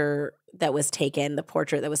picture that was taken, the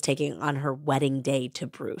portrait that was taken on her wedding day to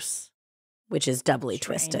Bruce, which is doubly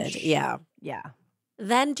twisted. Yeah. Yeah.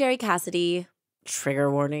 Then Jerry Cassaday,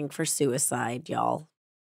 trigger warning for suicide, y'all,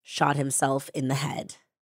 shot himself in the head.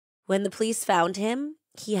 When the police found him,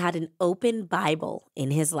 he had an open Bible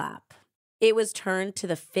in his lap. It was turned to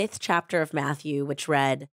the 5th chapter of Matthew, which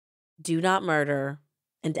read, "Do not murder,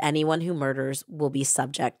 and anyone who murders will be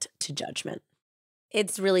subject to judgment."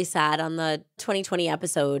 It's really sad. On the 2020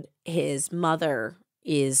 episode, his mother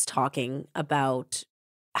is talking about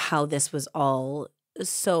how this was all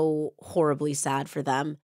so horribly sad for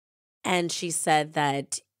them. And she said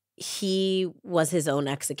that he was his own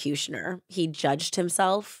executioner. He judged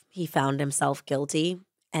himself, he found himself guilty,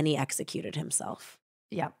 and he executed himself.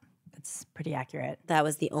 Yep. That's pretty accurate. That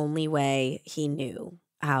was the only way he knew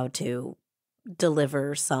how to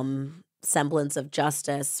deliver some semblance of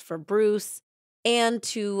justice for Bruce and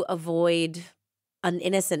to avoid an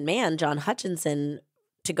innocent man, John Hutchinson,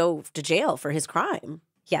 to go to jail for his crime.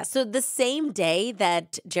 Yeah, so the same day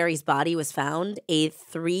that Jerry's body was found, a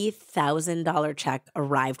 $3,000 check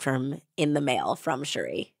arrived in the mail from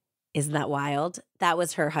Sharee. Isn't that wild? That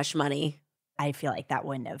was her hush money. I feel like that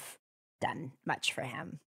wouldn't have done much for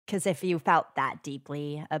him. Because if you felt that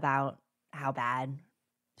deeply about how bad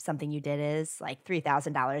something you did is, like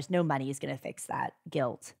 $3,000, no money is going to fix that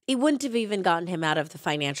guilt. It wouldn't have even gotten him out of the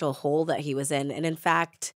financial hole that he was in. And in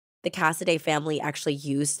fact, the Cassaday family actually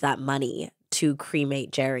used that money to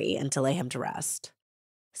cremate Jerry and to lay him to rest.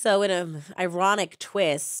 So in an ironic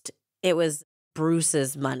twist, it was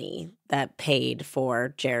Bruce's money that paid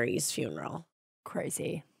for Jerry's funeral.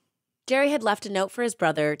 Crazy. Jerry had left a note for his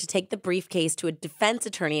brother to take the briefcase to a defense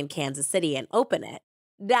attorney in Kansas City and open it.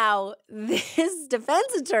 Now, this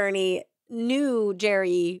defense attorney knew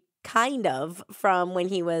Jerry kind of from when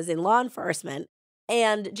he was in law enforcement.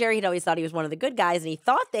 And Jerry had always thought he was one of the good guys, and he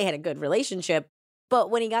thought they had a good relationship. But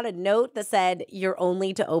when he got a note that said, "You're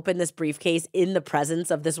only to open this briefcase in the presence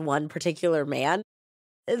of this one particular man,"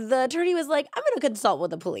 the attorney was like, "I'm going to consult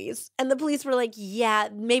with the police." And the police were like, "Yeah,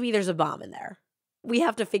 maybe there's a bomb in there. We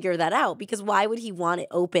have to figure that out, because why would he want it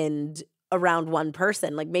opened around one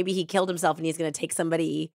person? Like, maybe he killed himself and he's going to take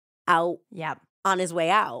somebody out on his way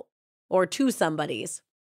out, or to somebody's."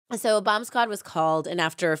 So a bomb squad was called, and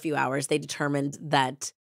after a few hours, they determined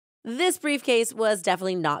that this briefcase was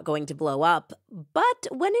definitely not going to blow up. But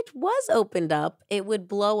when it was opened up, it would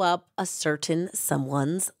blow up a certain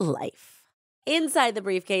someone's life. Inside the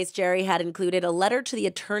briefcase, Jerry had included a letter to the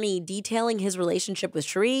attorney detailing his relationship with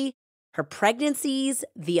Sharee, her pregnancies,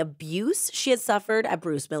 the abuse she had suffered at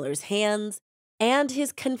Bruce Miller's hands, and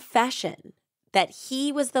his confession that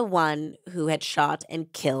he was the one who had shot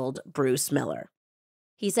and killed Bruce Miller.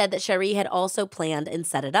 He said that Sharee had also planned and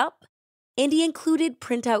set it up, and he included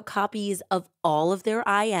printout copies of all of their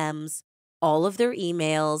IMs, all of their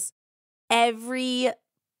emails, every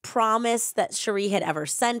promise that Sharee had ever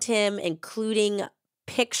sent him, including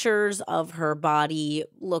pictures of her body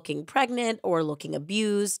looking pregnant or looking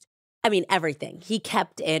abused. I mean, everything. He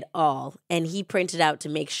kept it all, and he printed out to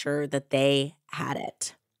make sure that they had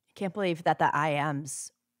it. I can't believe that the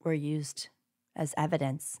IMs were used as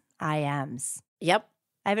evidence. IMs. Yep.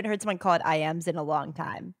 I haven't heard someone call it IMs in a long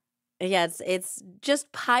time. Yeah, it's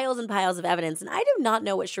just piles and piles of evidence. And I do not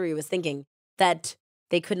know what Sharee was thinking, that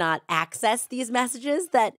they could not access these messages,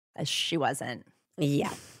 that She wasn't.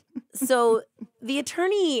 Yeah. So the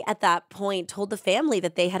attorney at that point told the family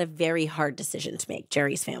that they had a very hard decision to make,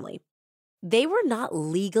 Jerry's family. They were not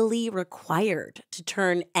legally required to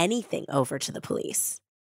turn anything over to the police.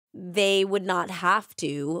 They would not have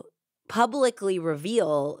to publicly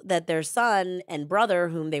reveal that their son and brother,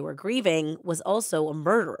 whom they were grieving, was also a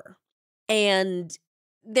murderer. And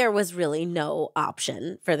there was really no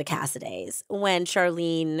option for the Cassadays. When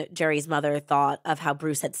Charlene, Jerry's mother, thought of how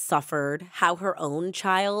Bruce had suffered, how her own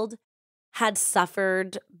child had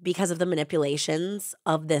suffered because of the manipulations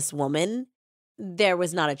of this woman, there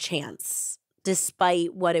was not a chance,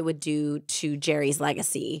 despite what it would do to Jerry's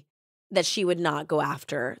legacy, that she would not go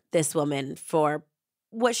after this woman for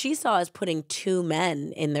what she saw as putting two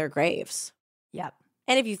men in their graves. Yep.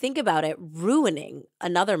 And if you think about it, ruining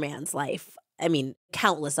another man's life, I mean,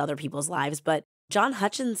 countless other people's lives, but John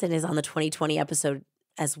Hutchinson is on the 2020 episode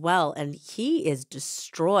as well, and he is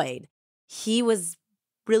destroyed. He was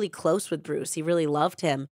really close with Bruce. He really loved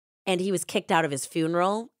him, and he was kicked out of his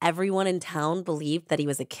funeral. Everyone in town believed that he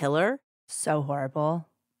was a killer. So horrible.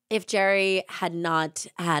 If Jerry had not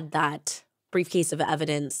had that briefcase of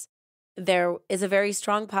evidence, there is a very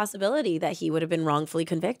strong possibility that he would have been wrongfully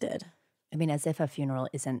convicted. I mean, as if a funeral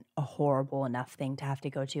isn't a horrible enough thing to have to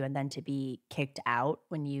go to and then to be kicked out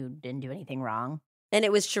when you didn't do anything wrong. And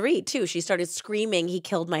it was Sharee, too. She started screaming, "He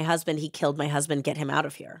killed my husband. He killed my husband. Get him out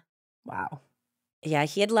of here." Wow. Yeah,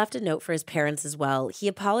 he had left a note for his parents as well. He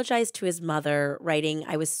apologized to his mother, writing,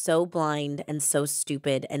 "I was so blind and so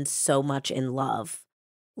stupid and so much in love.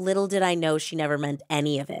 Little did I know she never meant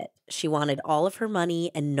any of it. She wanted all of her money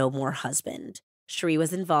and no more husband. Sharee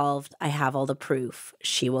was involved. I have all the proof.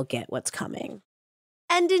 She will get what's coming."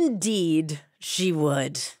 And indeed, she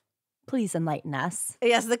would. Please enlighten us.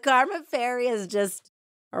 Yes, the Karma Fairy is just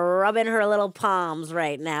rubbing her little palms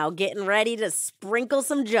right now, getting ready to sprinkle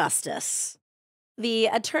some justice. The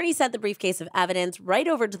attorney sent the briefcase of evidence right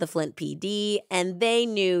over to the Flint PD, and they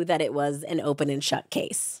knew that it was an open and shut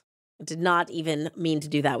case. I did not even mean to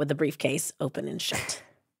do that with the briefcase open and shut.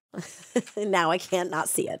 Now I can't not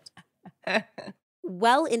see it.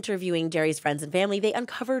 While interviewing Jerry's friends and family, they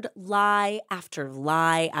uncovered lie after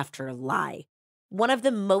lie after lie. One of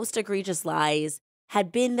the most egregious lies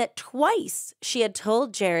had been that twice she had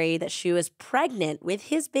told Jerry that she was pregnant with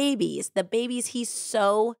his babies, the babies he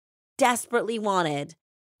so desperately wanted.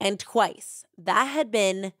 And twice that had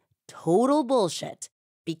been total bullshit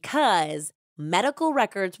because medical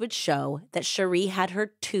records would show that Sharee had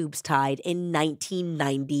her tubes tied in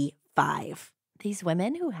 1995. These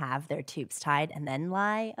women who have their tubes tied and then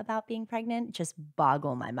lie about being pregnant just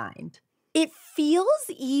boggle my mind. It feels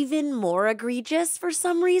even more egregious for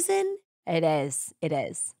some reason. It is. It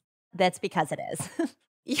is. That's because it is.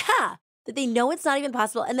 Yeah, that they know it's not even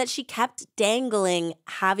possible and that she kept dangling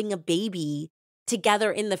having a baby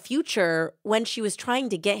together in the future when she was trying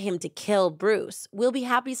to get him to kill Bruce. We'll be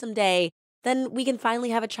happy someday. Then we can finally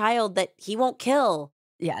have a child that he won't kill.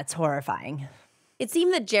 Yeah, it's horrifying. It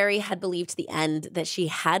seemed that Jerry had believed to the end that she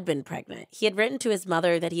had been pregnant. He had written to his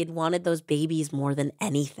mother that he had wanted those babies more than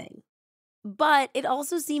anything. But it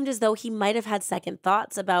also seemed as though he might have had second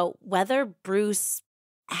thoughts about whether Bruce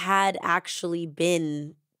had actually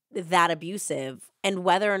been that abusive and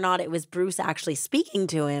whether or not it was Bruce actually speaking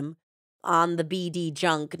to him on the BD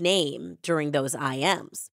Junk name during those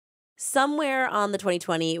IMs. Somewhere on the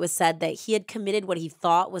 2020, it was said that he had committed what he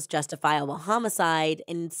thought was justifiable homicide.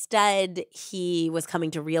 Instead, he was coming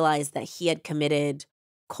to realize that he had committed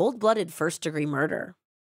cold-blooded first-degree murder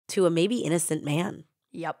to a maybe innocent man.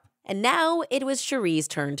 Yep. And now it was Sharee's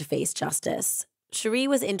turn to face justice. Sharee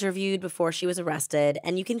was interviewed before she was arrested,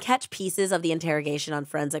 and you can catch pieces of the interrogation on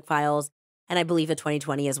Forensic Files, and I believe the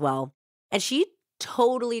 2020 as well. And she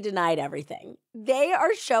totally denied everything. They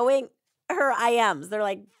are showing her IMs. They're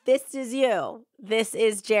like, "This is you. This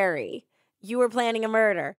is Jerry. You were planning a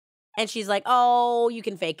murder." And she's like, "Oh, you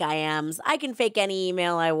can fake IMs. I can fake any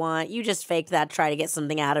email I want. You just fake that, try to get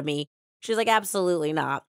something out of me." She's like, "Absolutely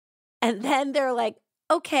not." And then they're like,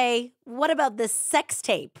 "Okay, what about this sex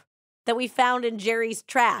tape that we found in Jerry's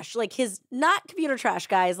trash?" Like his, not computer trash,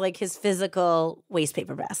 guys, like his physical waste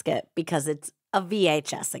paper basket, because it's a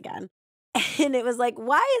VHS again. And it was like,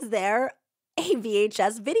 why is there a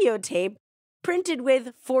VHS videotape printed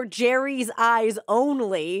with "For Jerry's Eyes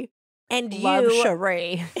Only" and Love you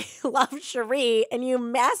Sharee. love Sharee and you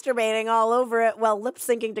masturbating all over it while lip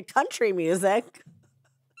syncing to country music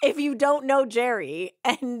if you don't know Jerry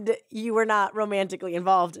and you were not romantically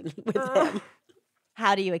involved with him?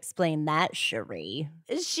 How do you explain that, Sharee?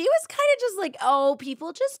 She was kind of just like, "Oh,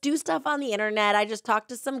 people just do stuff on the internet. I just talked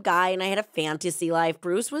to some guy and I had a fantasy life."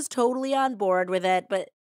 Bruce was totally on board with it, but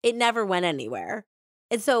it never went anywhere.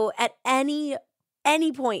 And so at any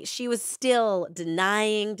point, she was still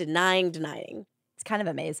denying. It's kind of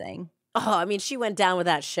amazing. Oh, I mean, she went down with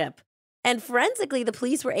that ship. And forensically, the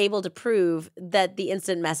police were able to prove that the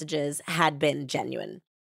instant messages had been genuine.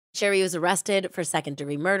 Sharee was arrested for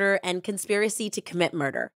second-degree murder and conspiracy to commit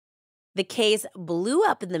murder. The case blew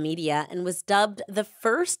up in the media and was dubbed the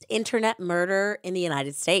first internet murder in the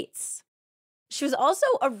United States. She was also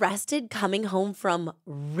arrested coming home from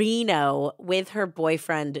Reno with her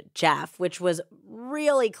boyfriend, Jeff, which was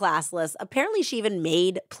really classless. Apparently, she even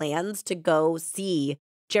made plans to go see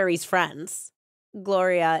Jerry's friends,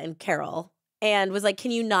 Gloria and Carol, and was like,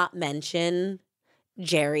 can you not mention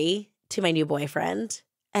Jerry to my new boyfriend?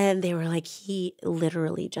 And they were like, he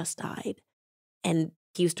literally just died. And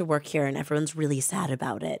he used to work here and everyone's really sad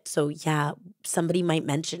about it. So yeah, somebody might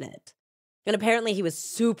mention it. And apparently he was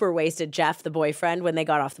super wasted, Jeff, the boyfriend, when they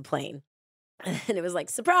got off the plane. And it was like,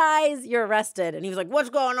 surprise, you're arrested. And he was like, what's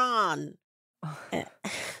going on? And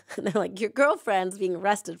they're like, your girlfriend's being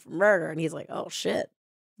arrested for murder. And he's like, oh shit,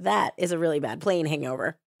 that is a really bad plane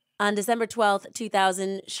hangover. On December 12th,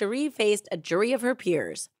 2000, Sharee faced a jury of her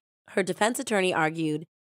peers. Her defense attorney argued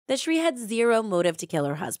that Sharee had zero motive to kill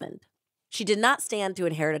her husband. She did not stand to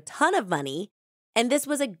inherit a ton of money, and this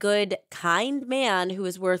was a good, kind man who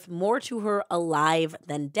was worth more to her alive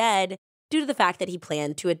than dead due to the fact that he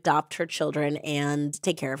planned to adopt her children and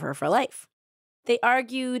take care of her for life. They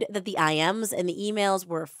argued that the IMs and the emails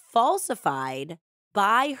were falsified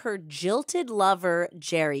by her jilted lover,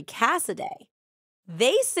 Jerry Cassaday.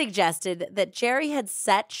 They suggested that Jerry had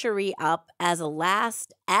set Sharee up as a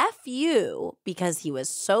last F you because he was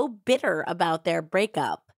so bitter about their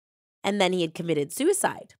breakup, and then he had committed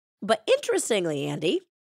suicide. But interestingly, Andie,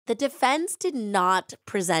 the defense did not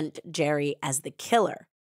present Jerry as the killer.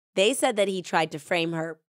 They said that he tried to frame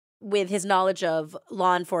her with his knowledge of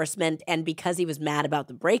law enforcement and because he was mad about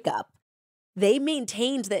the breakup. They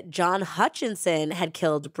maintained that John Hutchinson had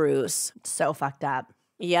killed Bruce. So fucked up.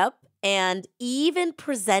 Yep. And even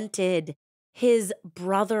presented his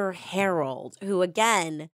brother Harold, who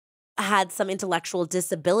again had some intellectual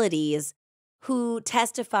disabilities, who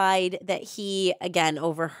testified that he, again,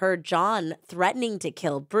 overheard John threatening to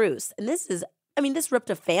kill Bruce. And this ripped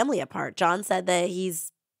a family apart. John said that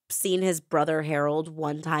he's seen his brother Harold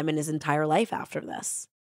one time in his entire life after this.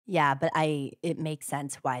 Yeah, but it makes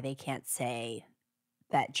sense why they can't say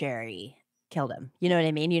that Jerry killed him. You know what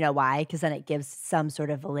I mean? You know why? Because then it gives some sort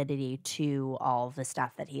of validity to all the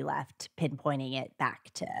stuff that he left, pinpointing it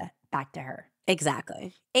back to her.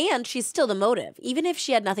 Exactly. And she's still the motive. Even if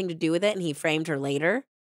she had nothing to do with it and he framed her later,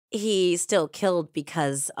 he still killed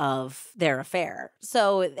because of their affair.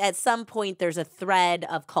 So at some point, there's a thread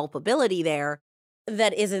of culpability there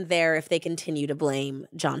that isn't there if they continue to blame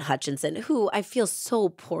John Hutchinson, who I feel so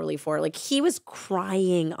poorly for. Like, he was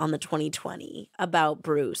crying on the 2020 about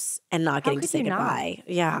Bruce and not getting to say goodbye.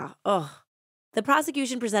 Yeah. Ugh. The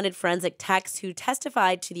prosecution presented forensic techs who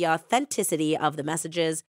testified to the authenticity of the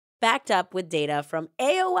messages, backed up with data from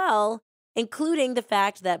AOL, including the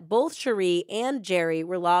fact that both Sharee and Jerry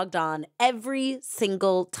were logged on every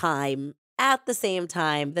single time at the same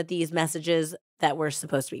time that these messages that were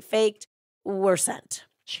supposed to be faked were sent.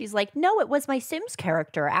 She's like, no, it was my Sims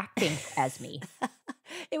character acting as me.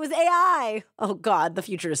 It was AI. Oh, God, the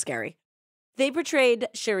future is scary. They portrayed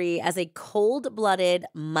Sharee as a cold-blooded,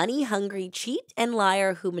 money-hungry cheat and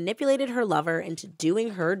liar who manipulated her lover into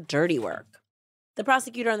doing her dirty work. The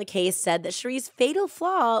prosecutor on the case said that Sharee's fatal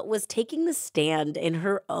flaw was taking the stand in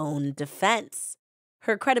her own defense.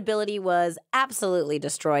 Her credibility was absolutely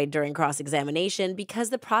destroyed during cross-examination because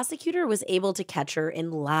the prosecutor was able to catch her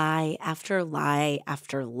in lie after lie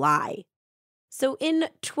after lie. So in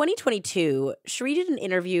 2022, Sharee did an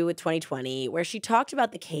interview with 2020 where she talked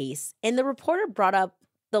about the case, and the reporter brought up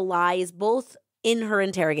the lies both in her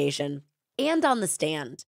interrogation and on the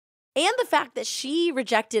stand, and the fact that she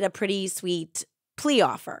rejected a pretty sweet plea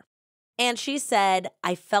offer. And she said,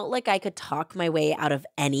 I felt like I could talk my way out of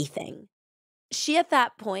anything. She at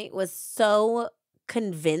that point was so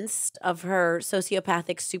convinced of her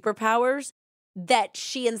sociopathic superpowers that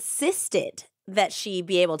she insisted that she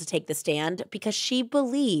be able to take the stand because she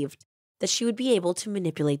believed that she would be able to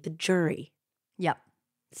manipulate the jury. Yep.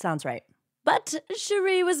 Sounds right. But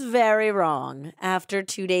Sharee was very wrong. After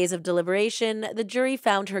 2 days of deliberation, the jury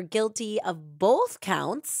found her guilty of both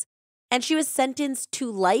counts, and she was sentenced to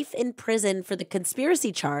life in prison for the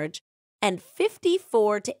conspiracy charge and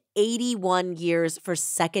 54 to 81 years for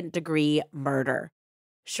second-degree murder.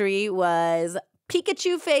 Sharee was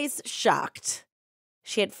Pikachu face shocked.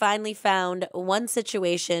 She had finally found one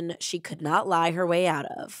situation she could not lie her way out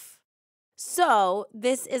of. So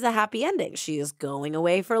this is a happy ending. She is going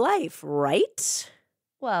away for life, right?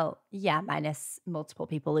 Well, yeah, minus multiple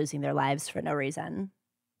people losing their lives for no reason.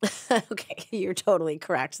 Okay, you're totally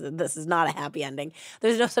correct that this is not a happy ending.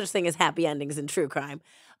 There's no such thing as happy endings in true crime.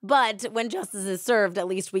 But when justice is served, at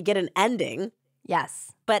least we get an ending.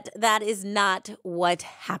 Yes. But that is not what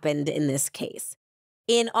happened in this case.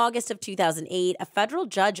 In August of 2008, a federal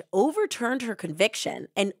judge overturned her conviction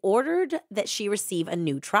and ordered that she receive a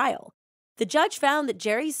new trial. The judge found that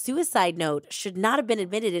Jerry's suicide note should not have been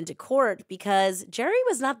admitted into court because Jerry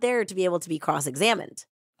was not there to be able to be cross-examined.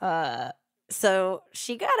 So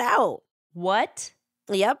she got out. What?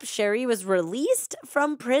 Yep, Sharee was released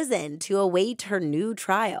from prison to await her new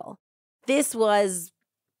trial. This was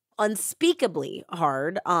unspeakably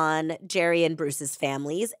hard on Jerry and Bruce's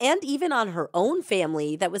families, and even on her own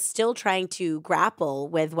family that was still trying to grapple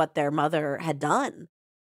with what their mother had done.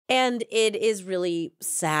 And it is really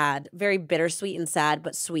sad, very bittersweet and sad,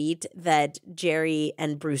 but sweet that Jerry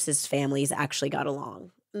and Bruce's families actually got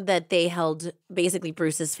along. That they held, basically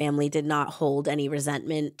Bruce's family did not hold any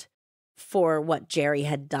resentment for what Jerry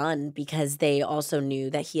had done because they also knew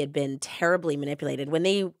that he had been terribly manipulated. When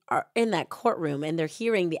they are in that courtroom and they're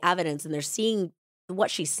hearing the evidence and they're seeing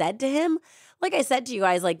what she said to him, like I said to you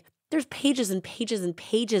guys, like there's pages and pages and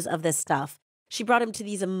pages of this stuff. She brought him to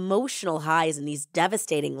these emotional highs and these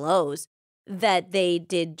devastating lows that they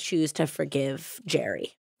did choose to forgive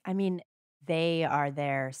Jerry. I mean, they are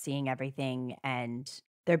there seeing everything and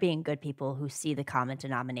they're being good people who see the common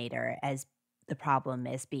denominator as the problem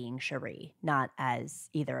as being Sharee, not as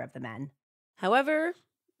either of the men. However,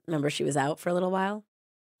 remember she was out for a little while?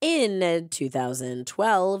 In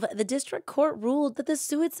 2012, the district court ruled that the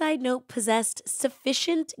suicide note possessed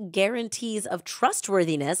sufficient guarantees of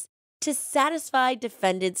trustworthiness to satisfy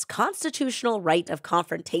defendants' constitutional right of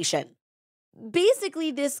confrontation.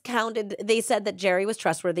 Basically, this counted, they said that Jerry was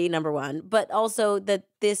trustworthy, number one, but also that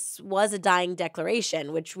this was a dying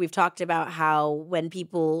declaration, which we've talked about how when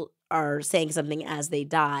people are saying something as they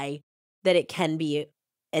die, that it can be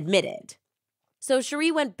admitted. So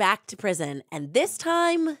Sharee went back to prison, and this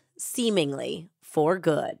time, seemingly, for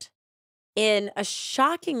good. In a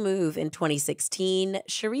shocking move in 2016,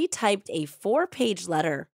 Sharee typed a 4-page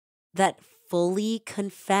letter that fully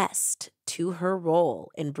confessed to her role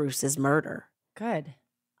in Bruce's murder. Good.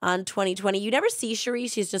 On 2020, you never see Sharee,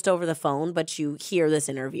 she's just over the phone, but you hear this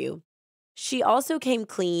interview. She also came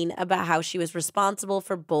clean about how she was responsible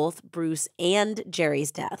for both Bruce and Jerry's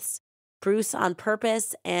deaths. Bruce on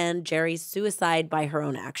purpose and Jerry's suicide by her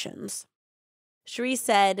own actions. Sharee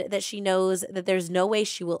said that she knows that there's no way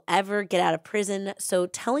she will ever get out of prison, so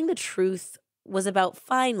telling the truth was about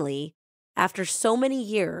finally, after so many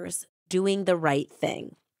years, doing the right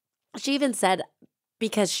thing. She even said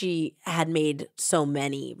because she had made so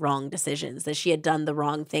many wrong decisions, that she had done the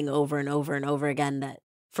wrong thing over and over and over again, that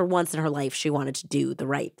for once in her life, she wanted to do the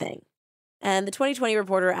right thing. And the 2020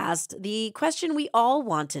 reporter asked the question we all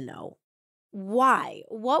want to know. Why?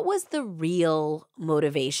 What was the real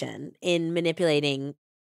motivation in manipulating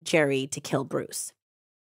Jerry to kill Bruce?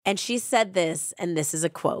 And she said this, and this is a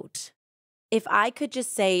quote. "If I could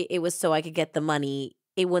just say it was so I could get the money,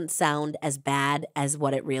 it wouldn't sound as bad as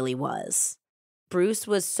what it really was. Bruce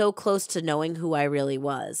was so close to knowing who I really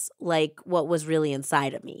was, like what was really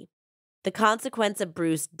inside of me. The consequence of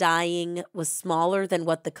Bruce dying was smaller than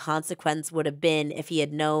what the consequence would have been if he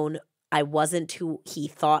had known I wasn't who he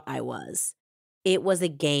thought I was. It was a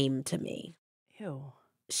game to me." Ew.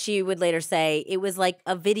 She would later say, "It was like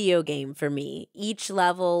a video game for me. Each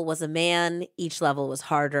level was a man, each level was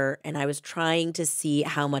harder, and I was trying to see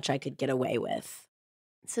how much I could get away with."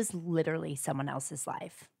 This is literally someone else's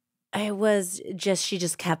life. She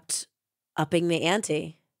just kept upping the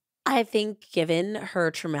ante. I think given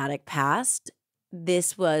her traumatic past,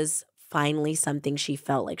 this was finally something she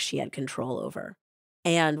felt like she had control over.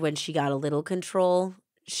 And when she got a little control,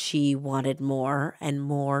 she wanted more and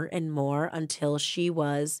more and more until she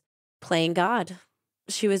was playing God.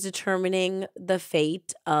 She was determining the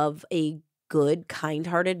fate of a good,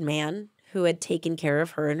 kind-hearted man who had taken care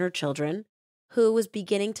of her and her children, who was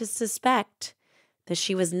beginning to suspect that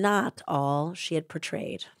she was not all she had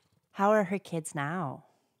portrayed. How are her kids now?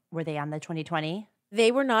 Were they on the 2020?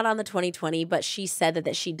 They were not on the 2020, but she said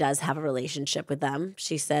that she does have a relationship with them.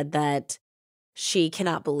 She said that she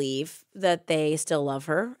cannot believe that they still love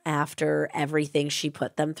her after everything she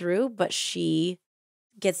put them through, but she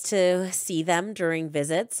gets to see them during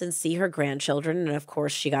visits and see her grandchildren. And of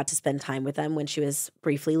course, she got to spend time with them when she was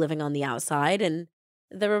briefly living on the outside. And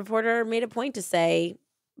the reporter made a point to say,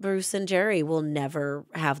 Bruce and Jerry will never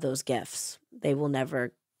have those gifts. They will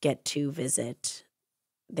never get to visit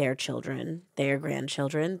their children, their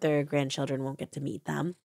grandchildren. Their grandchildren won't get to meet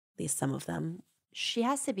them, at least some of them. She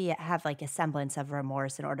has to have like a semblance of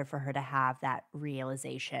remorse in order for her to have that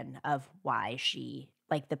realization of why she,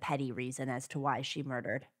 like the petty reason as to why she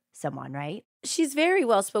murdered someone, right? She's very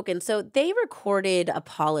well spoken. So they recorded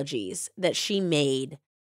apologies that she made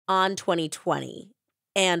on 2020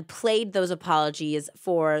 and played those apologies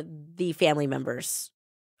for the family members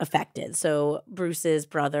affected. So Bruce's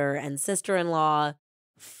brother and sister-in-law,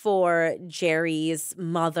 for Jerry's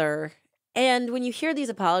mother. And when you hear these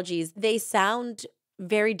apologies, they sound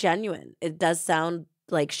very genuine. It does sound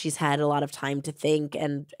like she's had a lot of time to think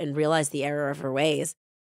and realize the error of her ways.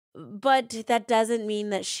 But that doesn't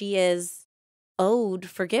mean that she is owed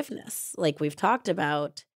forgiveness, like we've talked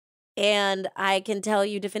about. And I can tell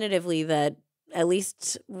you definitively that at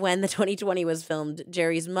least when the 2020 was filmed,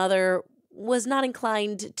 Jerry's mother was not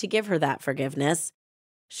inclined to give her that forgiveness.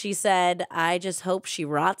 She said, "I just hope she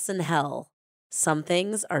rots in hell. Some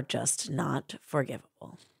things are just not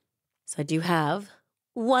forgivable." So I do have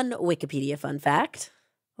one Wikipedia fun fact.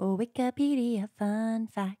 Oh, Wikipedia fun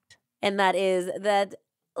fact. And that is that,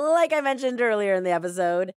 like I mentioned earlier in the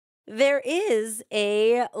episode, there is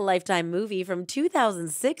a Lifetime movie from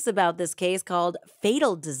 2006 about this case called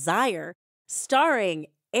Fatal Desire, starring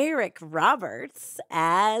Eric Roberts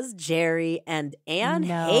as Jerry and Anne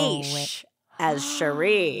Heche as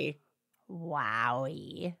Sharee.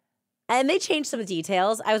 Wowie. And they changed some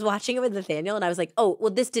details. I was watching it with Nathaniel and I was like, oh,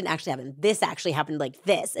 well, this didn't actually happen. This actually happened like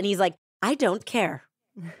this. And he's like, I don't care.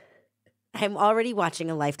 I'm already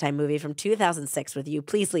watching a Lifetime movie from 2006 with you.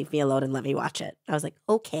 Please leave me alone and let me watch it. I was like,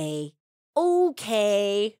 okay.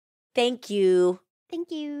 Thank you.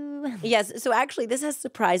 Thank you. Yes. So actually, this has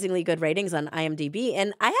surprisingly good ratings on IMDb.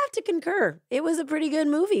 And I have to concur. It was a pretty good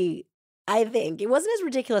movie, I think. It wasn't as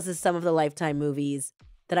ridiculous as some of the Lifetime movies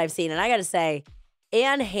that I've seen. And I got to say,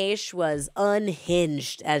 Anne Heche was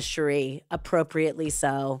unhinged as Sharee, appropriately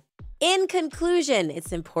so. In conclusion,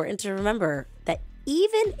 it's important to remember that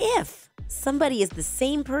even if somebody is the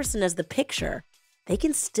same person as the picture, they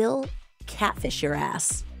can still catfish your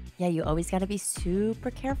ass. Yeah, you always got to be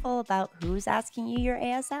super careful about who's asking you your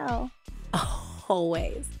ASL.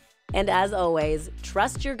 Always. And as always,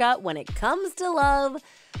 trust your gut when it comes to love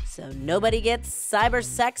so nobody gets cyber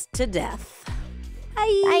sex to death.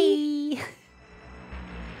 Bye. Bye.